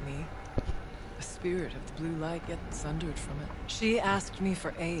 lost like me. A spirit of the blue light, yet sundered from it. She asked me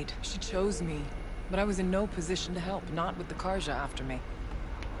for aid. She chose me. But I was in no position to help, not with the Karja after me.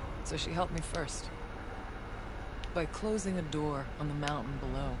 So she helped me first. By closing a door on the mountain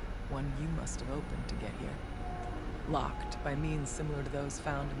below, one you must have opened to get here. Locked by means similar to those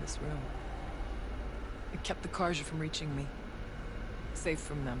found in this room. It kept the Karja from reaching me. Safe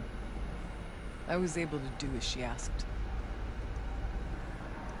from them. I was able to do as she asked.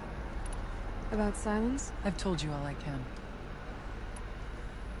 About Silence? I've told you all I can.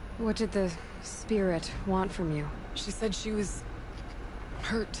 What did the spirit want from you? She said she was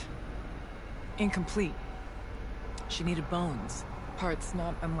hurt. Incomplete. She needed bones. Parts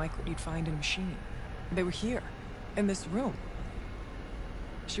not unlike what you'd find in a machine. They were here, in this room.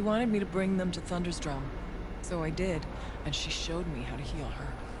 She wanted me to bring them to Thunder's Drum. So I did, and she showed me how to heal her.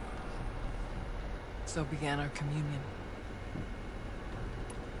 So began our communion.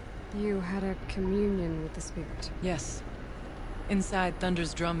 You had a communion with the spirit? Yes. Inside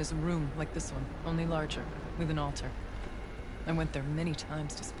Thunder's Drum is a room like this one, only larger, with an altar. I went there many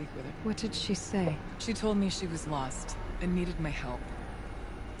times to speak with her. What did she say? She told me she was lost and needed my help.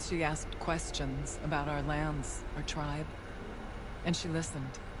 She asked questions about our lands, our tribe, and she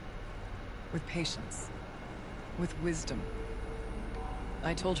listened. With patience. With wisdom.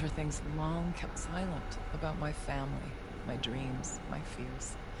 I told her things long kept silent about my family, my dreams, my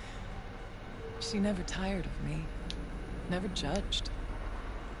fears. She never tired of me. Never judged.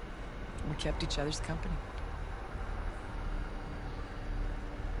 We kept each other's company.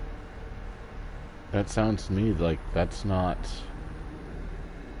 That sounds to me like that's not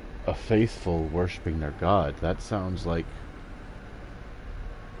a faithful worshiping their god. That sounds like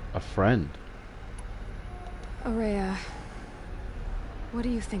a friend. Aurea, what do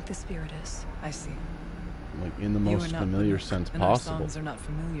you think the spirit is? I see. Like in the You most are not familiar Banuk, sense and our possible. songs are not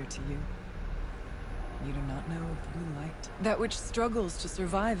familiar to you. You do not know of the blue light. That which struggles to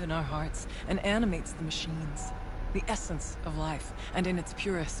survive in our hearts and animates the machines. The essence of life, and in its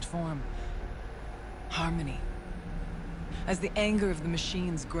purest form. Harmony. As the anger of the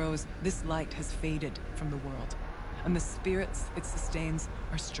machines grows, this light has faded from the world. And the spirits it sustains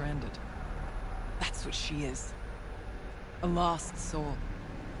are stranded. That's what she is. A lost soul.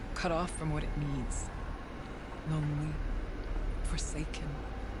 Cut off from what it needs. Lonely. Forsaken.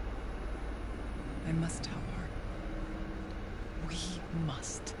 I must help her. We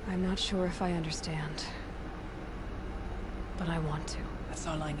must. I'm not sure if I understand. But I want to. That's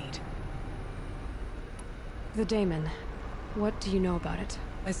all I need. The Daemon. What do you know about it?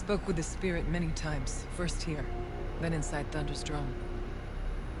 I spoke with the spirit many times. First here, then inside Thunder's Drum.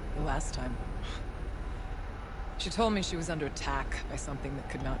 The last time... She told me she was under attack by something that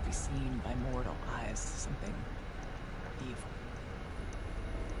could not be seen by mortal eyes. Something... evil.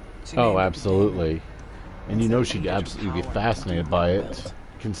 She named Oh, it the absolutely. Daemon. And you know Said she'd it absolutely be power fascinated to by do it, what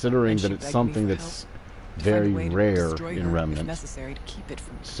considering And that she it's begged me something for that's help, to find very a way to rare destroy in her, if Remnant. necessary, to keep it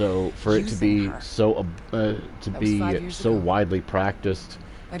from So for it to using be her. so That was 5 years so ago. widely practiced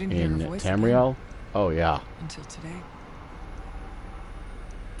I didn't hear her in voice Tamriel, oh yeah, until today.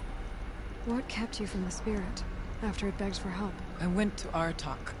 What kept you from the spirit after it begged for help? I went to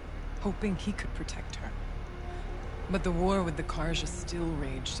Artok, hoping he could protect her. But the war with the Karja still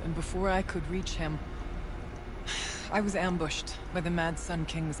raged, and before I could reach him, I was ambushed by the Mad Sun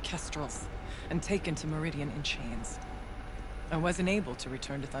King's kestrels and taken to Meridian in chains. I wasn't able to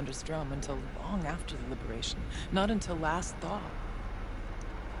return to Thunder's Drum until long after the liberation, not until last thaw.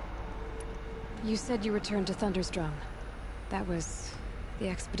 You said you returned to Thunder's Drum. That was the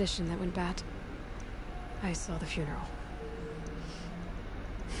expedition that went bad. I saw the funeral.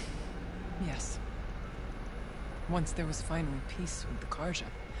 Yes. Once there was finally peace with the Karja,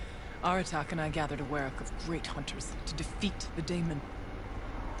 Aratak and I gathered a Werak of great hunters to defeat the Daemon.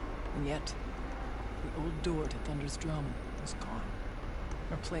 And yet, the old door to Thunder's Drum was gone,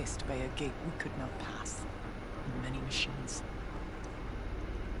 replaced by a gate we could not pass, and many machines.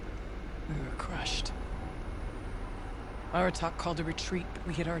 We were crushed. Aratak called a retreat, but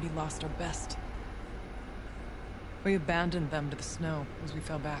we had already lost our best. We abandoned them to the snow as we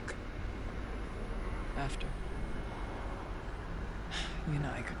fell back. After, he and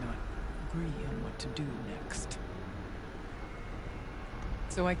I could not agree on what to do next.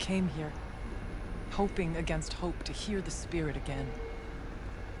 So I came here, hoping against hope to hear the spirit again.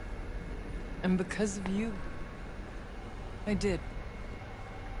 And because of you, I did.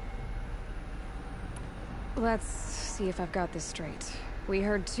 Let's see if I've got this straight. We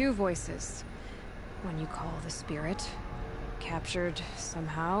heard two voices. One you call the spirit, captured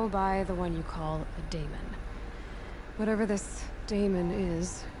somehow by the one you call a daemon. Whatever this daemon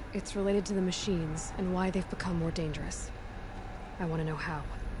is, it's related to the machines and why they've become more dangerous. I want to know how.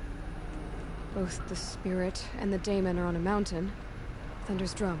 Both the spirit and the daemon are on a mountain,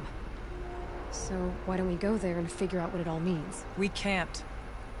 Thunder's Drum. So why don't we go there and figure out what it all means? We can't.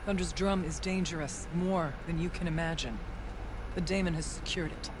 Thunder's Drum is dangerous, more than you can imagine. The daemon has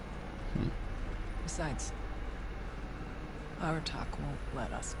secured it. Besides, Aratak won't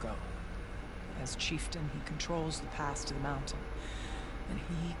let us go. As chieftain, he controls the pass to the mountain, and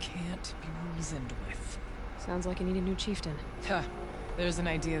he can't be reasoned with. Sounds like you need a new chieftain. Ha! There's an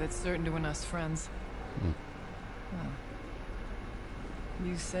idea that's certain to win us friends. Well,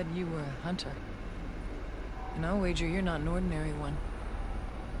 you said you were a hunter. And I'll wager you're not an ordinary one.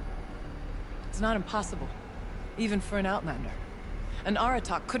 It's not impossible, even for an outlander. And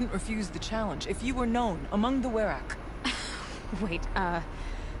Aratak couldn't refuse the challenge if you were known among the Werak. Wait,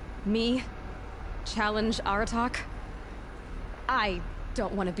 me? Challenge Aratak? I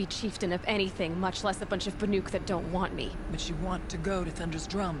don't want to be chieftain of anything, much less a bunch of Banuk that don't want me. But you want to go to Thunder's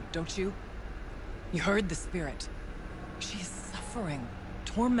Drum, don't you? You heard the spirit. She is suffering,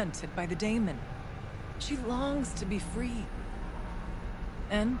 tormented by the daemon. She longs to be free.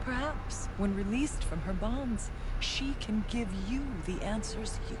 And perhaps, when released from her bonds, she can give you the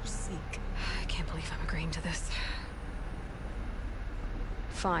answers you seek. I can't believe I'm agreeing to this.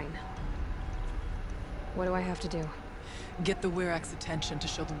 Fine. What do I have to do? Get the Werak's attention to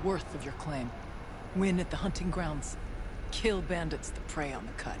show the worth of your claim. Win at the hunting grounds. Kill bandits that prey on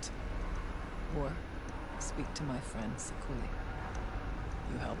the cut. Or speak to my friend Sikuli.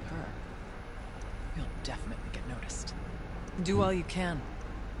 You help her, you'll definitely get noticed. Do all you can.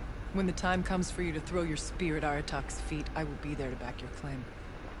 When the time comes for you to throw your spear at Aratak's feet, I will be there to back your claim.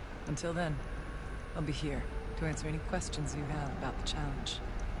 Until then, I'll be here to answer any questions you have about the challenge.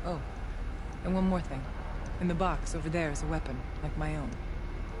 Oh, and one more thing. In the box over there is a weapon, like my own.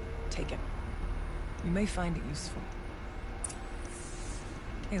 Take it. You may find it useful.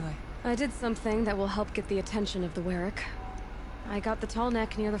 Aloy. I did something that will help get the attention of the Werak. I got the tall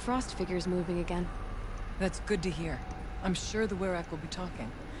neck near the frost figures moving again. That's good to hear. I'm sure the Werak will be talking.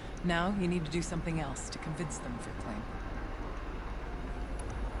 Now, you need to do something else to convince them of your claim.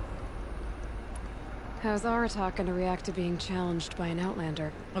 How's Aratak gonna react to being challenged by an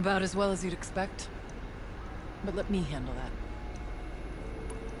outlander? About as well as you'd expect. But let me handle that.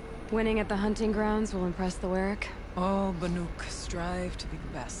 Winning at the hunting grounds will impress the Werak? Oh, Banuk, strive to be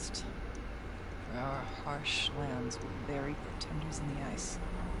the best. For our harsh lands will bury pretenders in the ice.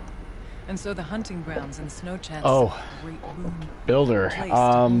 And so the hunting grounds and snow chances great boon. Builder,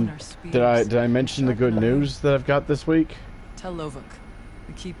 did I mention the good news that I've got this week? Tell Lovuk,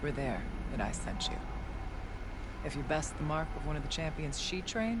 the keeper there, that I sent you. If you best the mark of one of the champions she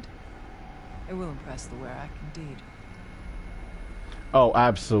trained, it will impress the Werak indeed. Oh,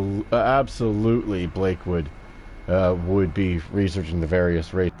 absolutely, Blake would be researching the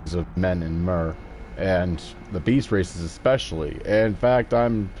various races of men in Myr, and the beast races especially. In fact,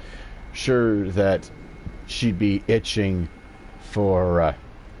 I'm sure that she'd be itching for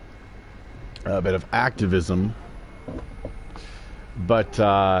a bit of activism, but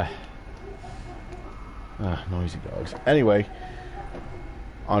Noisy dogs. Anyway,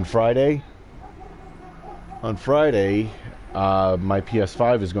 on Friday, my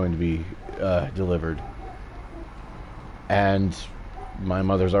PS5 is going to be delivered, and my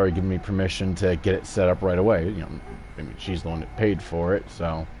mother's already given me permission to get it set up right away. You know, I mean, she's the one that paid for it,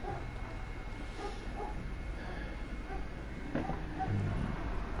 so.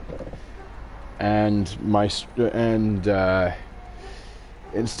 And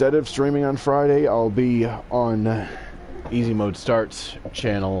instead of streaming on Friday, I'll be on Easy Mode Start's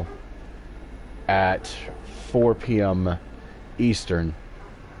channel at 4 p.m. Eastern.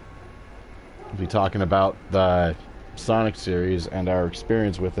 We'll be talking about the Sonic series and our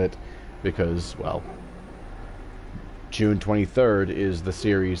experience with it because, well, June 23rd is the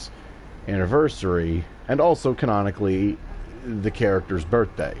series anniversary and also canonically the character's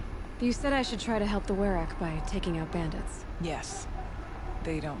birthday. You said I should try to help the Werak by taking out bandits. Yes.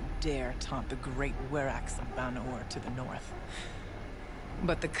 They don't dare taunt the great Weraks of Banor to the north.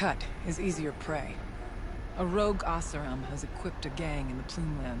 But the Cut is easier prey. A rogue Oseram has equipped a gang in the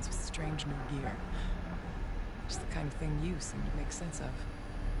Plumelands with strange new gear. Just the kind of thing you seem to make sense of.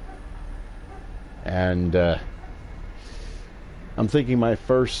 And I'm thinking my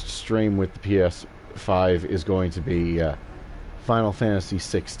first stream with the PS5 is going to be Final Fantasy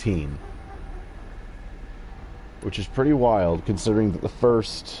 16, which is pretty wild considering that the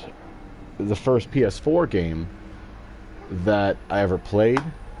first PS4 game that I ever played,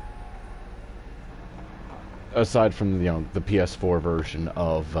 aside from the PS4 version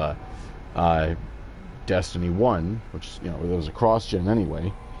of Destiny 1, which it was a cross-gen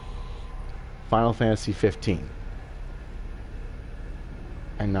anyway, Final Fantasy 15.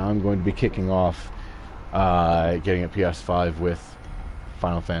 And now I'm going to be kicking off getting a PS5 with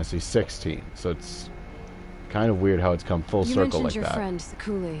Final Fantasy 16. So it's kind of weird how it's come full circle like that. You mentioned your friend,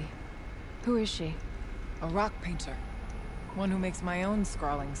 Sakuli. Who is she? A rock painter. One who makes my own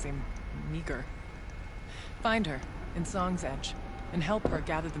scrawling seem meager. Find her in Song's Edge and help her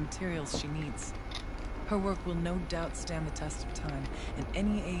gather the materials she needs. Her work will no doubt stand the test of time, and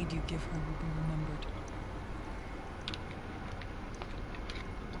any aid you give her will be remembered.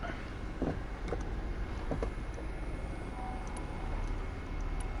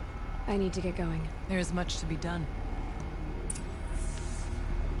 I need to get going. There is much to be done.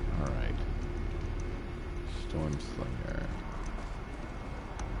 Alright. Stormslinger.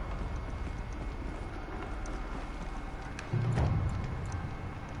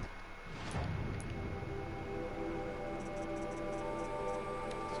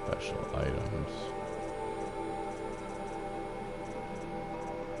 Special items.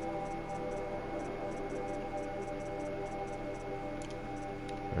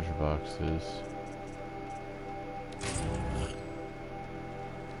 Treasure boxes.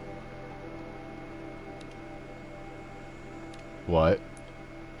 What?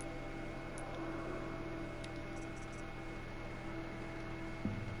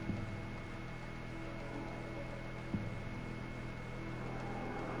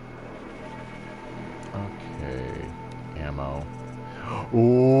 Okay. Ammo.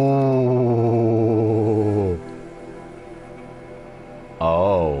 Ooh.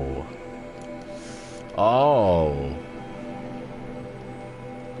 Oh. Oh.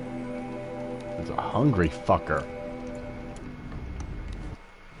 It's a hungry fucker.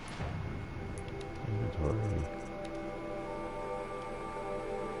 Inventory.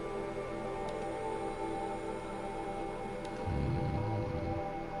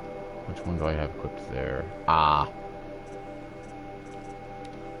 Which one do I have equipped there? Ah.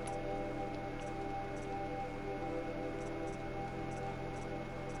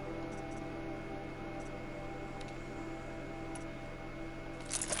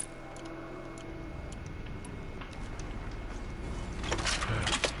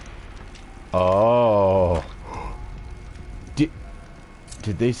 Oh. Did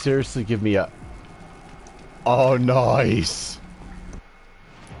they seriously give me a... Oh, nice.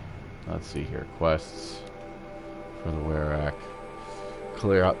 Let's see here. Quests for the Werak.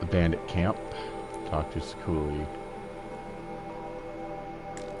 Clear out the bandit camp. Talk to Sakuli.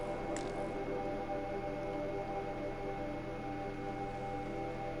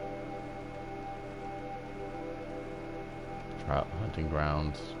 Try out the hunting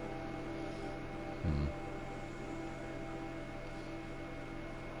grounds.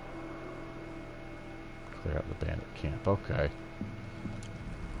 Clear out the bandit camp. Okay.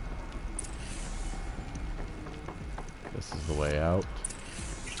 This is the way out.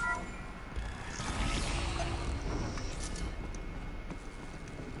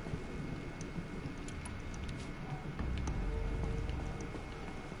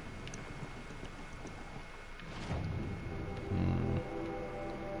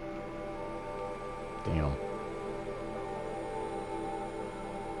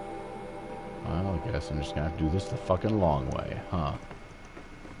 guess I'm just gonna have to do this the fucking long way, huh?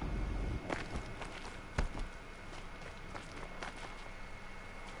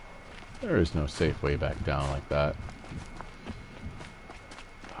 There is no safe way back down like that.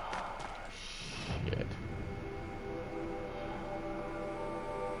 Oh, shit.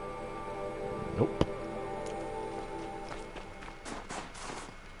 Nope.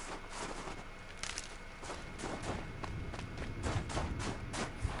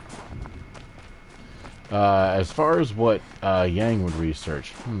 As far as what Yang would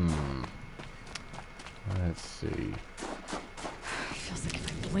research, let's see. Feels like if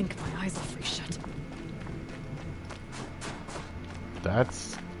I blink, my eyes will freeze shut.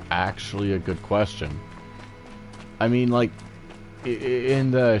 That's actually a good question. I mean, like, in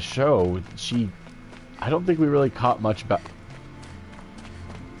the show, I don't think we really caught much about...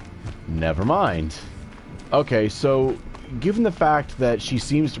 Never mind. Okay, so, given the fact that she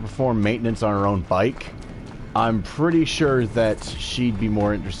seems to perform maintenance on her own bike, I'm pretty sure that she'd be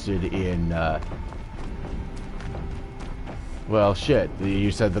more interested in, well, shit, you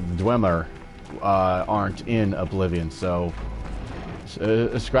said that the Dwemer aren't in Oblivion, so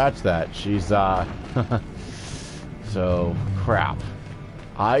scratch that. She's, so, crap.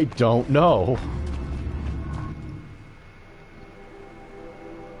 I don't know.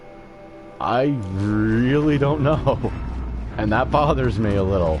 I really don't know. And that bothers me a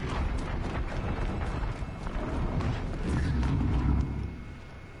little.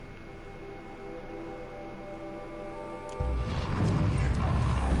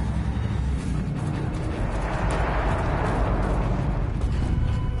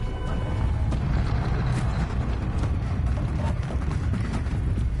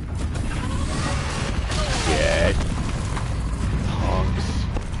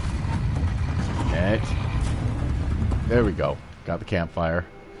 There we go. Got the campfire.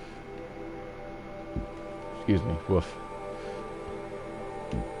 Excuse me. Woof.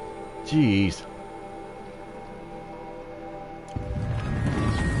 Jeez.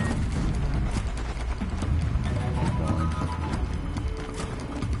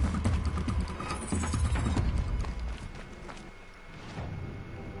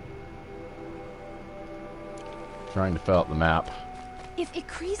 Trying to fill out the map. If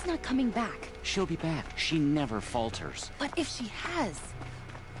Ikri's not coming back... She'll be back. She never falters. But if she has,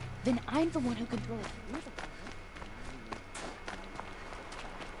 then I'm the one who can throw it through the wall.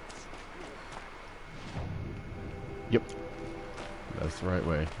 Yep. That's the right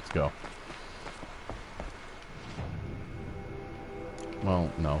way. Let's go. Well,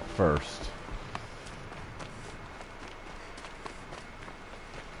 no, first.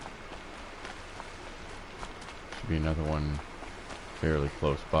 Should be another one fairly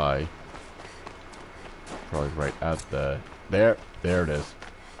close by. Probably right at the... There it is.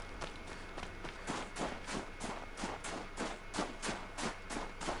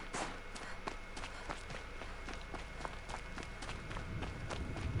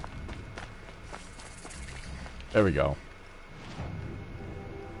 There we go.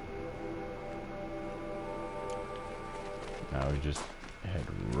 Now we just head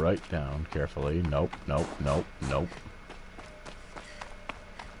right down carefully. Nope, nope, nope, nope.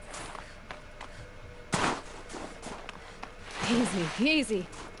 Easy, easy.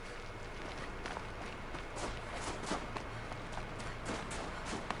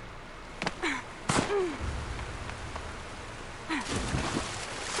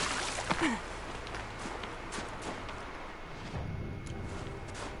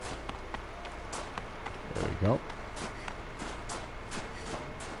 There we go.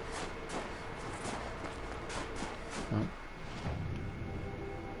 Oh.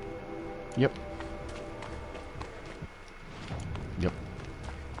 Yep. Yep.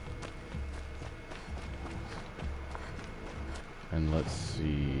 And let's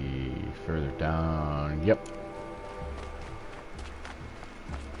see further down. Yep.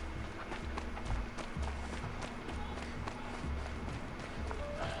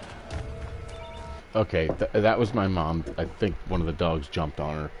 Okay, that was my mom. I think one of the dogs jumped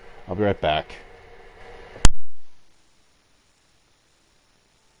on her. I'll be right back.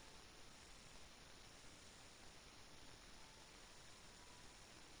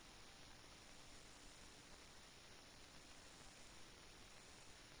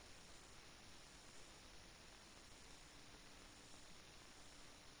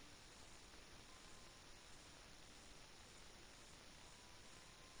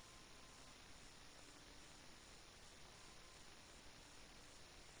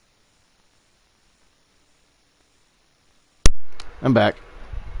 I'm back.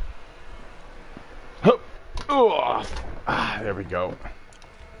 Oh, there we go.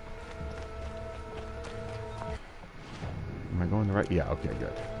 the right? Yeah, okay,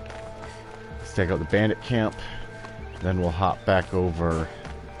 good. Let's take out the bandit camp. Then we'll hop back over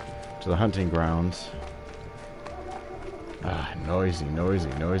to the hunting grounds. Ah, noisy, noisy,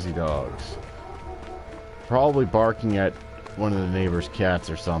 noisy dogs. Probably barking at one of the neighbor's cats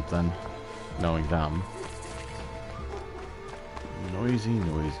or something, knowing them. Noisy,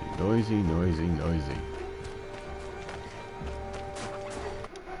 noisy, noisy, noisy, noisy.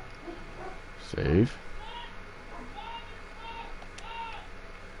 Save.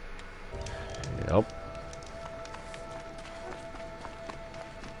 Yep.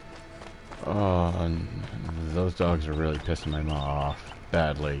 Oh, and those dogs are really pissing my mom off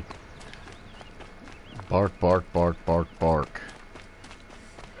badly. Bark, bark, bark, bark, bark.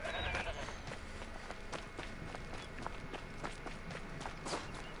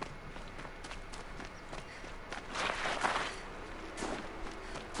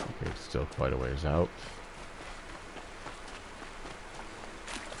 Okay, it's still quite a ways out.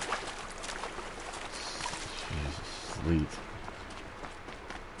 Jesus, sleet.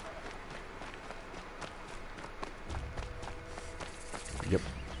 Yep.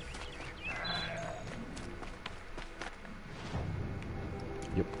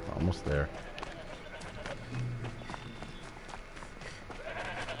 Yep, almost there.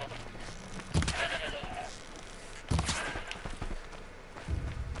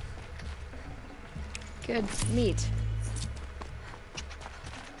 Good meat.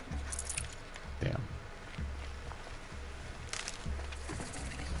 Damn.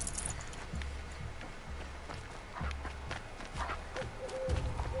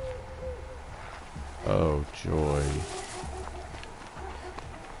 Oh, joy.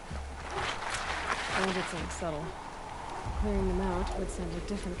 Bandits aren't subtle. Clearing them out would send a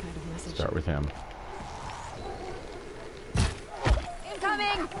different kind of message. Start with him.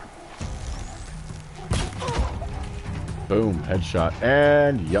 Incoming! Boom, headshot,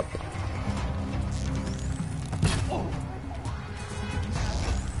 and yep.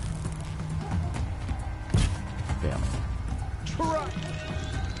 Damn.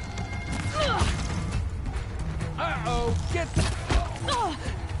 Uh-oh, get the...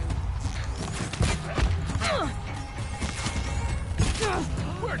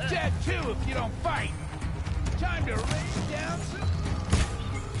 We're dead too if you don't fight. Time to rain down some...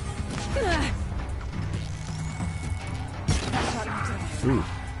 Ooh.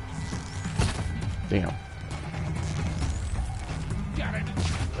 Damn. Got it.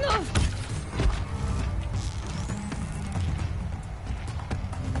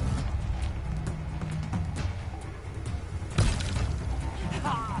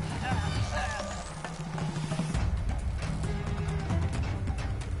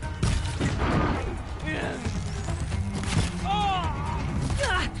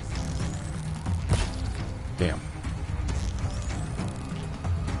 Damn.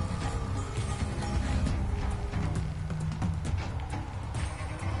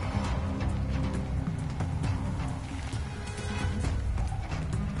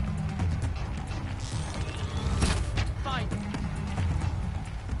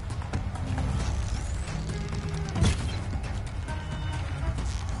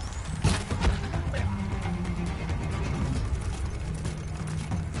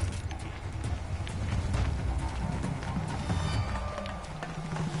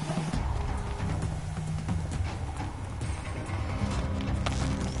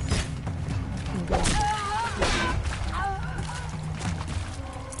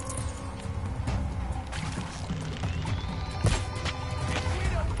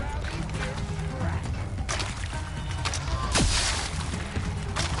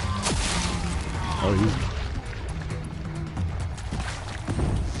 Oh, he's...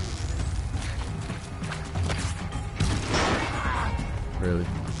 Really?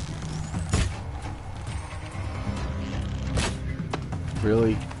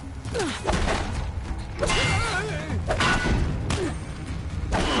 Really?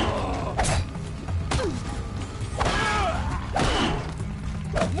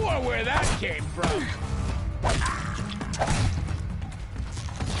 More where that came from.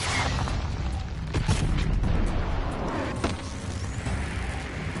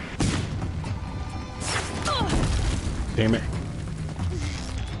 Damn it.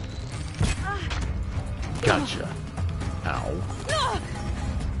 Gotcha. Ow.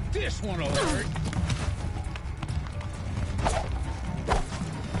 This one'll hurt.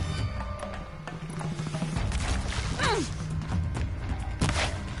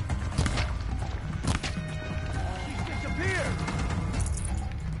 Disappeared.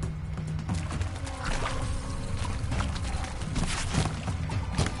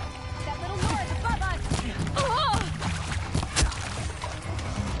 That little noise above us!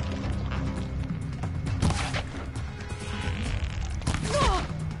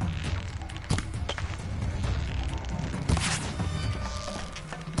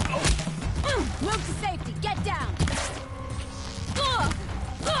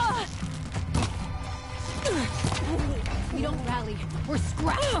 don't rally, we're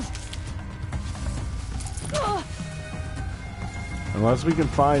scrapped. Unless we can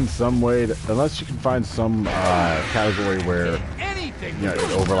find some way to, unless you can find some category where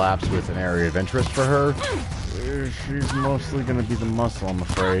it overlaps with an area of interest for her, she's mostly going to be the muscle, I'm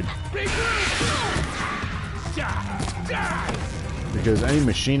afraid. Because any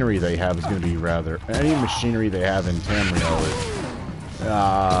machinery they have is going to be any machinery they have in Tamriel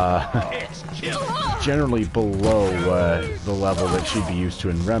is generally below the level that she'd be used to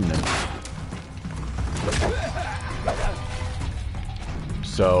in Remnant.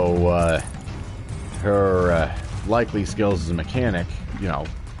 So, her likely skills as a mechanic,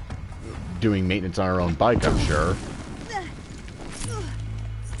 doing maintenance on her own bike, I'm sure.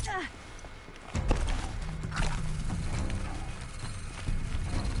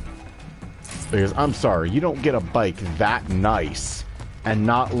 Because, I'm sorry, you don't get a bike that nice and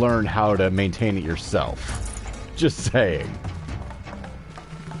not learn how to maintain it yourself. Just saying.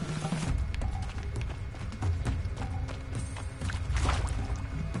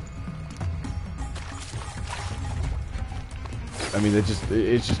 I mean, it's just,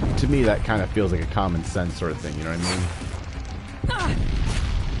 to me, that kind of feels like a common sense sort of thing, you know what I mean?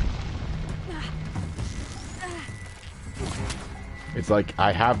 It's like,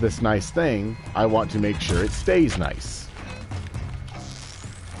 I have this nice thing, I want to make sure it stays nice.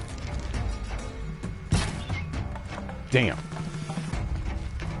 Damn.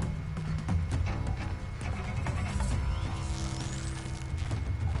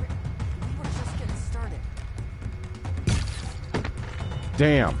 We're just getting started.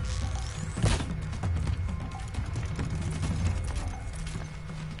 Damn.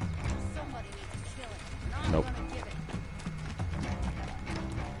 Somebody needs to kill it. Nope.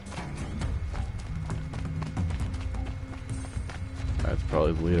 That's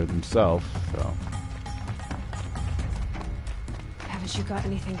probably the leader himself, so. Haven't you got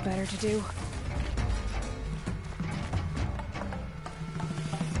anything better to do?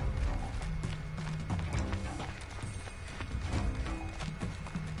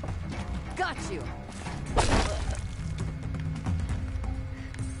 Got you.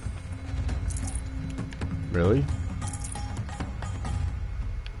 Really?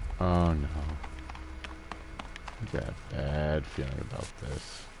 Oh no. I got a bad feeling about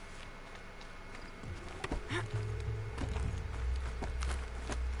this.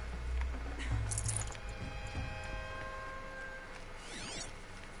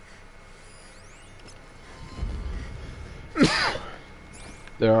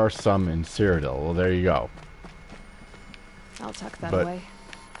 There are some in Cyrodiil. Well, there you go. I'll tuck that away.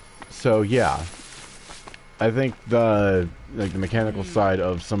 So yeah, I think the mechanical side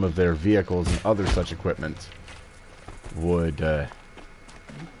of some of their vehicles and other such equipment would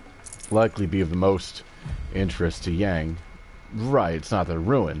likely be of the most interest to Yang. Right, it's not their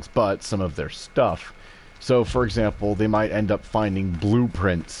ruins, but some of their stuff. So, for example, they might end up finding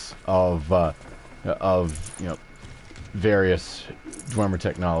blueprints of various Dwemer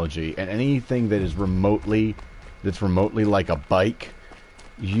technology, and anything that is remotely like a bike,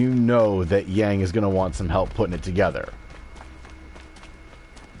 you know that Yang is going to want some help putting it together.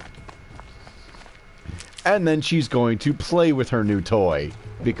 And then she's going to play with her new toy,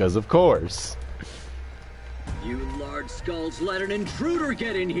 because of course. You large skulls let an intruder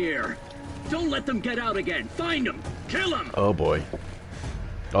get in here! Don't let them get out again! Find them! Kill them! Oh boy.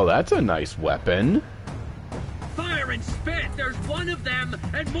 Oh, that's a nice weapon. Fire and spit! There's one of them,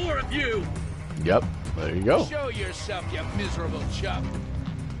 and more of you! Yep, there you go. Show yourself, you miserable chump.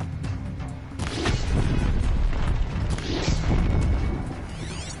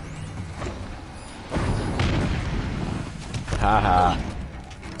 Haha.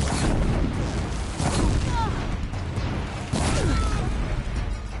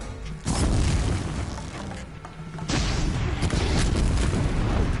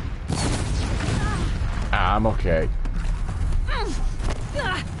 I'm okay.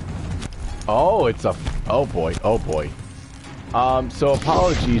 Oh, it's a... Oh boy, oh boy. So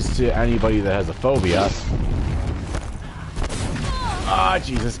apologies to anybody that has a phobia. Ah,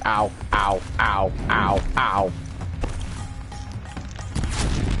 Jesus. Ow, ow, ow, ow, ow.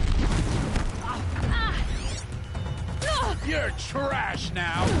 You're trash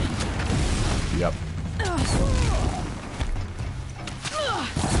now. Yep.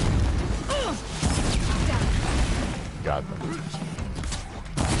 Got them.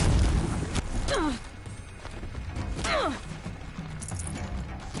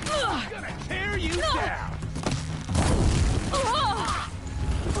 I'm gonna tear you down.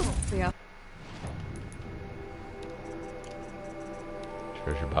 Yeah.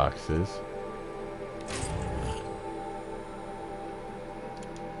 Treasure boxes.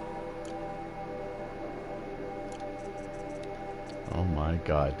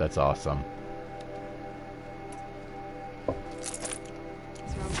 god, that's awesome.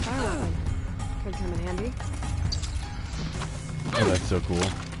 What's wrong with fire weapon? Could come in handy. Oh, that's so cool.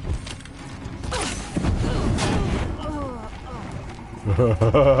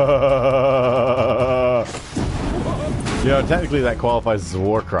 You know, technically that qualifies as a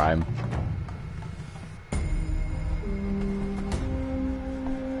war crime.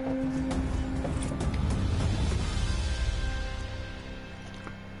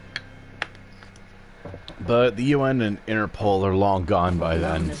 But the UN and Interpol are long gone by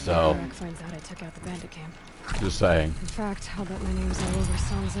then, so... Eric finds out I took out the bandit camp. Just saying. In fact, I'll bet my name's all over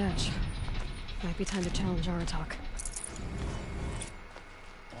Song's Edge. Might be time to challenge Aratak.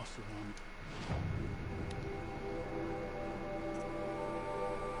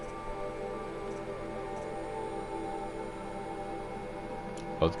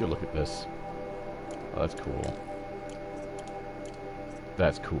 Oh, let's go look at this. Oh, that's cool.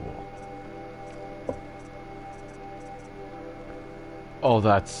 That's cool. Oh,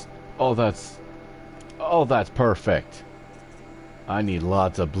 that's perfect. I need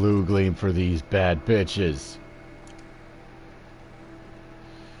lots of blue gleam for these bad bitches.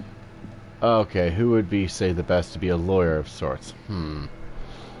 Okay, who would be, say, the best to be a lawyer of sorts?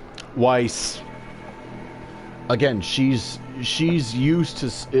 Weiss. Again, she's used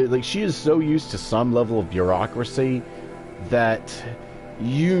to, like, she is so used to some level of bureaucracy that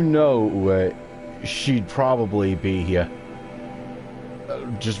you know she'd probably be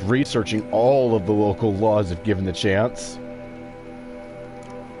just researching all of the local laws if given the chance.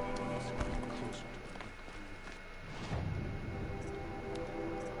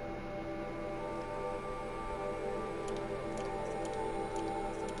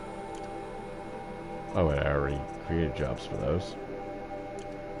 Oh, wait, I already created jobs for those.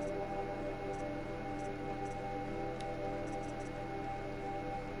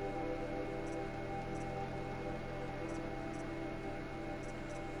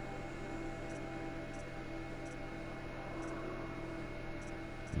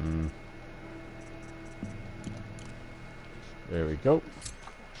 There we go.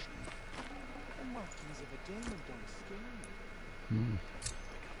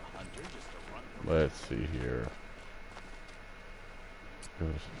 Let's see here. Goes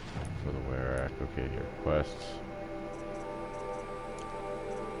for the Wear Act. Okay, here. Quests.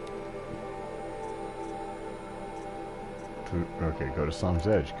 Okay, go to Song's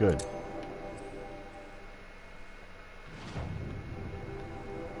Edge. Good.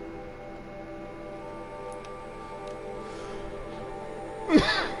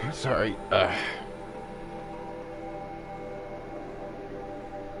 Sorry.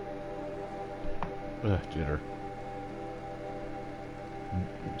 Jitter.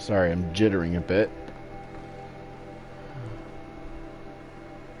 Sorry, I'm jittering a bit.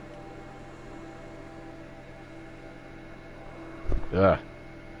 Ugh.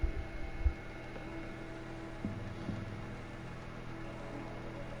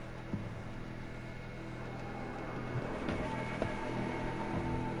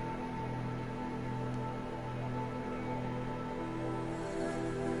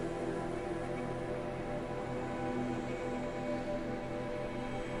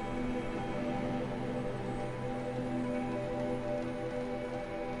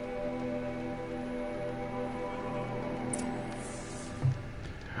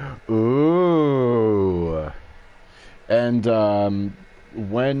 Ooh. And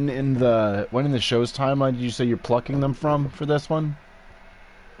when in the show's timeline did you say you're plucking them from for this one?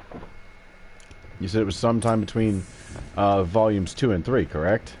 You said it was sometime between volumes 2 and 3,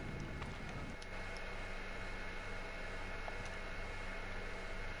 correct?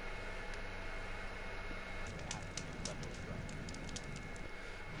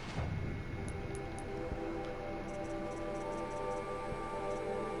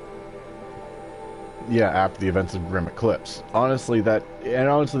 Yeah, after the events of Grim Eclipse. Honestly, that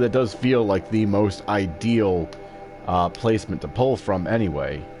does feel like the most ideal placement to pull from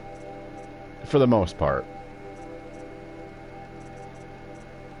anyway. For the most part.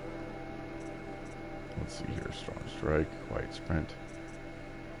 Let's see here. Strong Strike, White Sprint.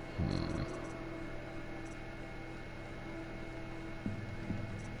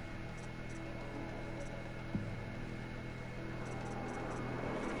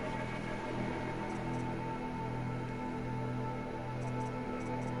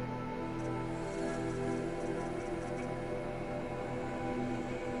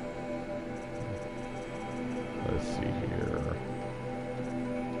 Let's see here.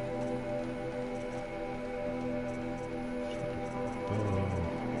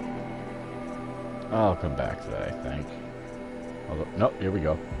 I'll come back to that, I think. Although, nope, here we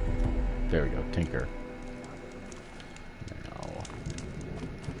go. There we go, Tinker. Now.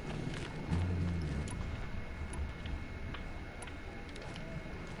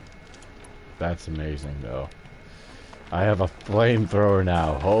 That's amazing, though. I have a flamethrower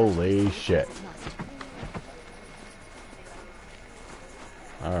now. Holy shit.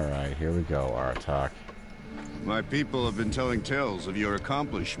 Alright, here we go, Aratak. My people have been telling tales of your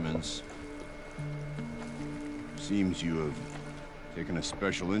accomplishments. Seems you have taken a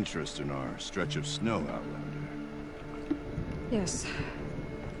special interest in our stretch of snow, Outlander. Yes.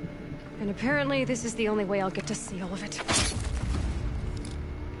 And apparently this is the only way I'll get to see all of it.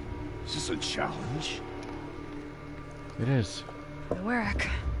 Is this a challenge? It is. The Warwick.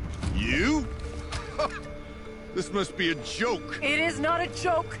 You? This must be a joke. It is not a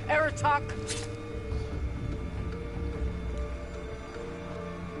joke, Aratak.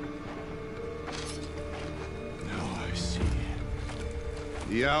 Now I see.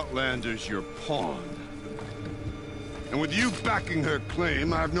 The Outlander's your pawn. And with you backing her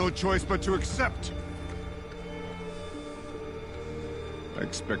claim, I have no choice but to accept. I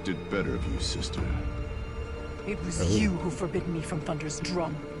expected better of you, sister. It was you who forbid me from Thunder's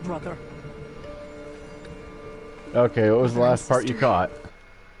drum, brother. Okay, what was the last part you caught?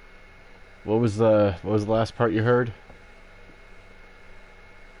 What was the last part you heard?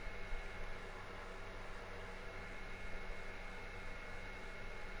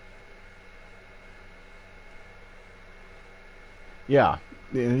 Yeah.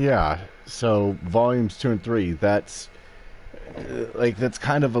 So volumes 2 and 3, that's that's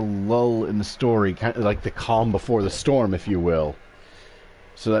kind of a lull in the story, kind of like the calm before the storm, if you will.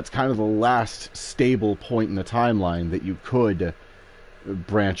 So that's kind of the last stable point in the timeline that you could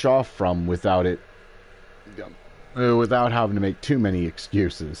branch off from without having to make too many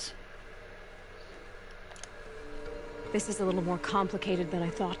excuses. This is a little more complicated than I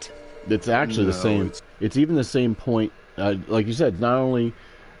thought. It's actually the same. It's even the same point. Like you said, not only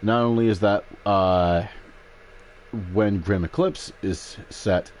is that when Grim Eclipse is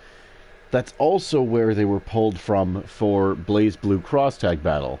set, that's also where they were pulled from for Blaze Blue Cross Tag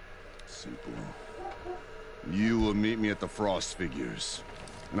Battle. Simple. You will meet me at the Frost Figures,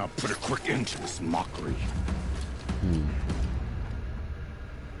 and I'll put a quick end to this mockery.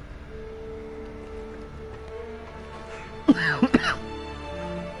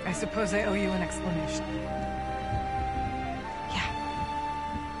 I suppose I owe you an explanation. Yeah.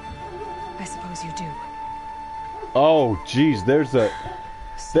 I suppose you do. Oh, geez, there's a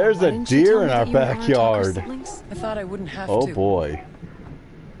deer in our backyard. I thought I wouldn't have to. Oh boy.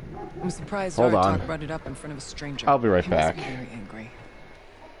 I'm surprised Hold on. Aratak brought it up in front of a stranger. I'll be right He must back. be very angry.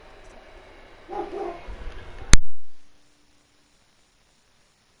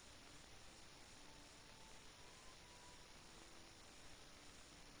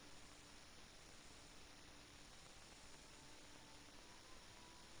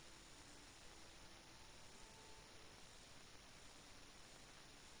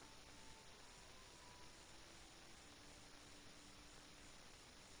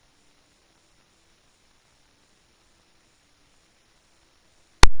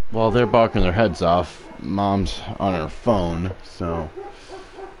 Well, they're barking their heads off. Mom's on her phone, so...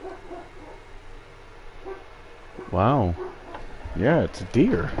 Wow. Yeah, it's a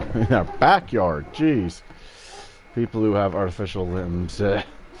deer in our backyard. Jeez. People who have artificial limbs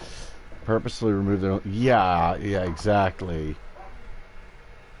purposely remove their... Yeah, exactly.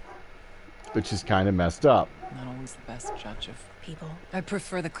 Which is kind of messed up. Not always the best judge of people. I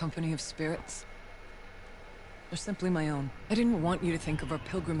prefer the company of spirits. They're simply my own. I didn't want you to think of our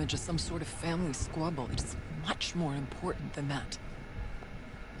pilgrimage as some sort of family squabble. It's much more important than that.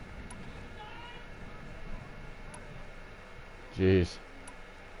 Jeez.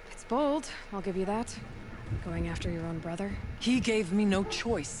 It's bold, I'll give you that. Going after your own brother. He gave me no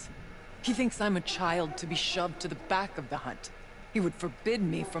choice. He thinks I'm a child to be shoved to the back of the hunt. He would forbid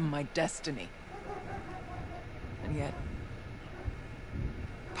me from my destiny. And yet,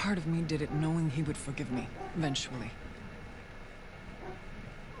 part of me did it knowing he would forgive me, eventually.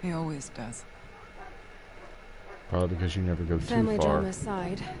 He always does. Probably because you never go Family too far. drama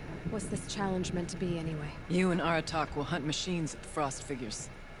aside, what's this challenge meant to be anyway? You and Aratak will hunt machines at the Frost Figures.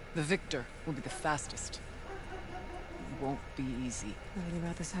 The victor will be the fastest. It won't be easy. Everything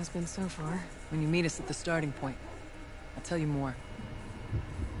about this has been so far. When you meet us at the starting point, I'll tell you more.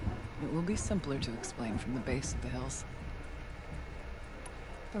 It will be simpler to explain from the base of the hills.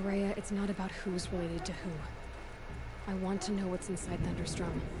 Guerilla, it's not about who's related to who. I want to know what's inside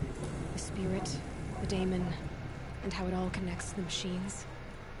Thunderstrom. The spirit, the daemon, and how it all connects to the machines.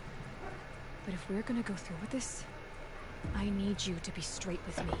 But if we're gonna go through with this, I need you to be straight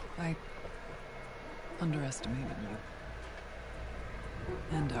with me. I underestimated you.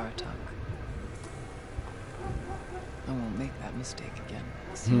 And Aratak. I won't make that mistake again.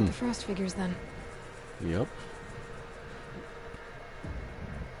 See what the Frost figures then. Yep.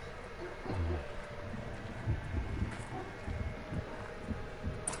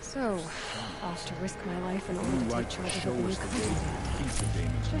 So, off to risk my life in order to take charge of the new company.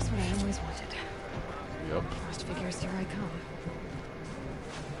 Just what I always wanted. Yep. Frost figures, here I come.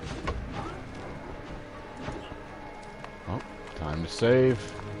 Oh, time to save.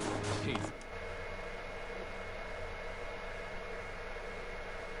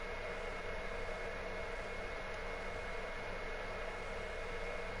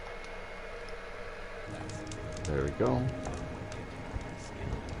 There we go.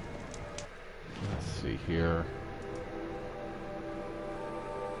 Let's see here.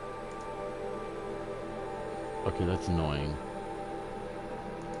 Okay, that's annoying.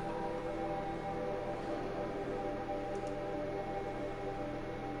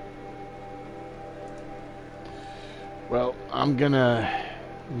 Well, I'm gonna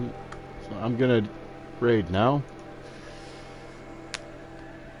raid now.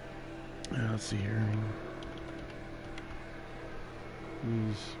 Let's see here.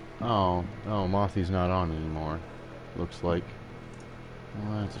 Oh, Mothy's not on anymore. Looks like.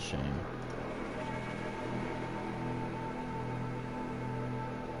 Well, that's a shame.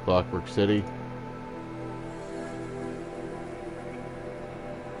 Clockwork City.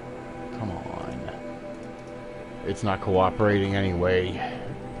 Come on. It's not cooperating anyway.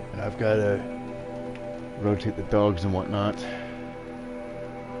 I've got to rotate the dogs and whatnot.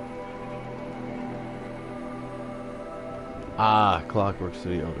 Ah, Clockwork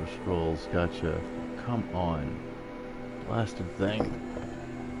City, Elder Scrolls. Gotcha. Come on. Blasted thing.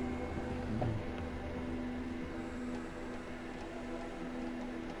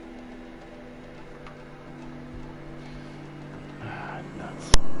 Ah,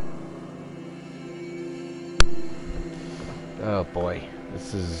 nuts. Oh boy.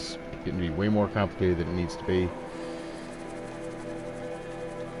 This is getting to be way more complicated than it needs to be.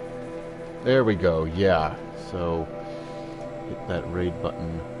 There we go. Yeah. So hit that raid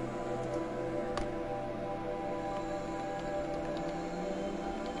button.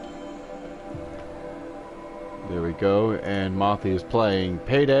 There we go, and Mothy is playing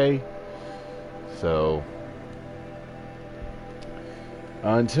Payday. So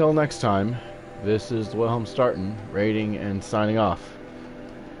until next time, this is Wilhelm Starton, raiding and signing off.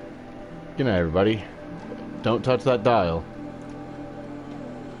 Good night, everybody. Don't touch that dial.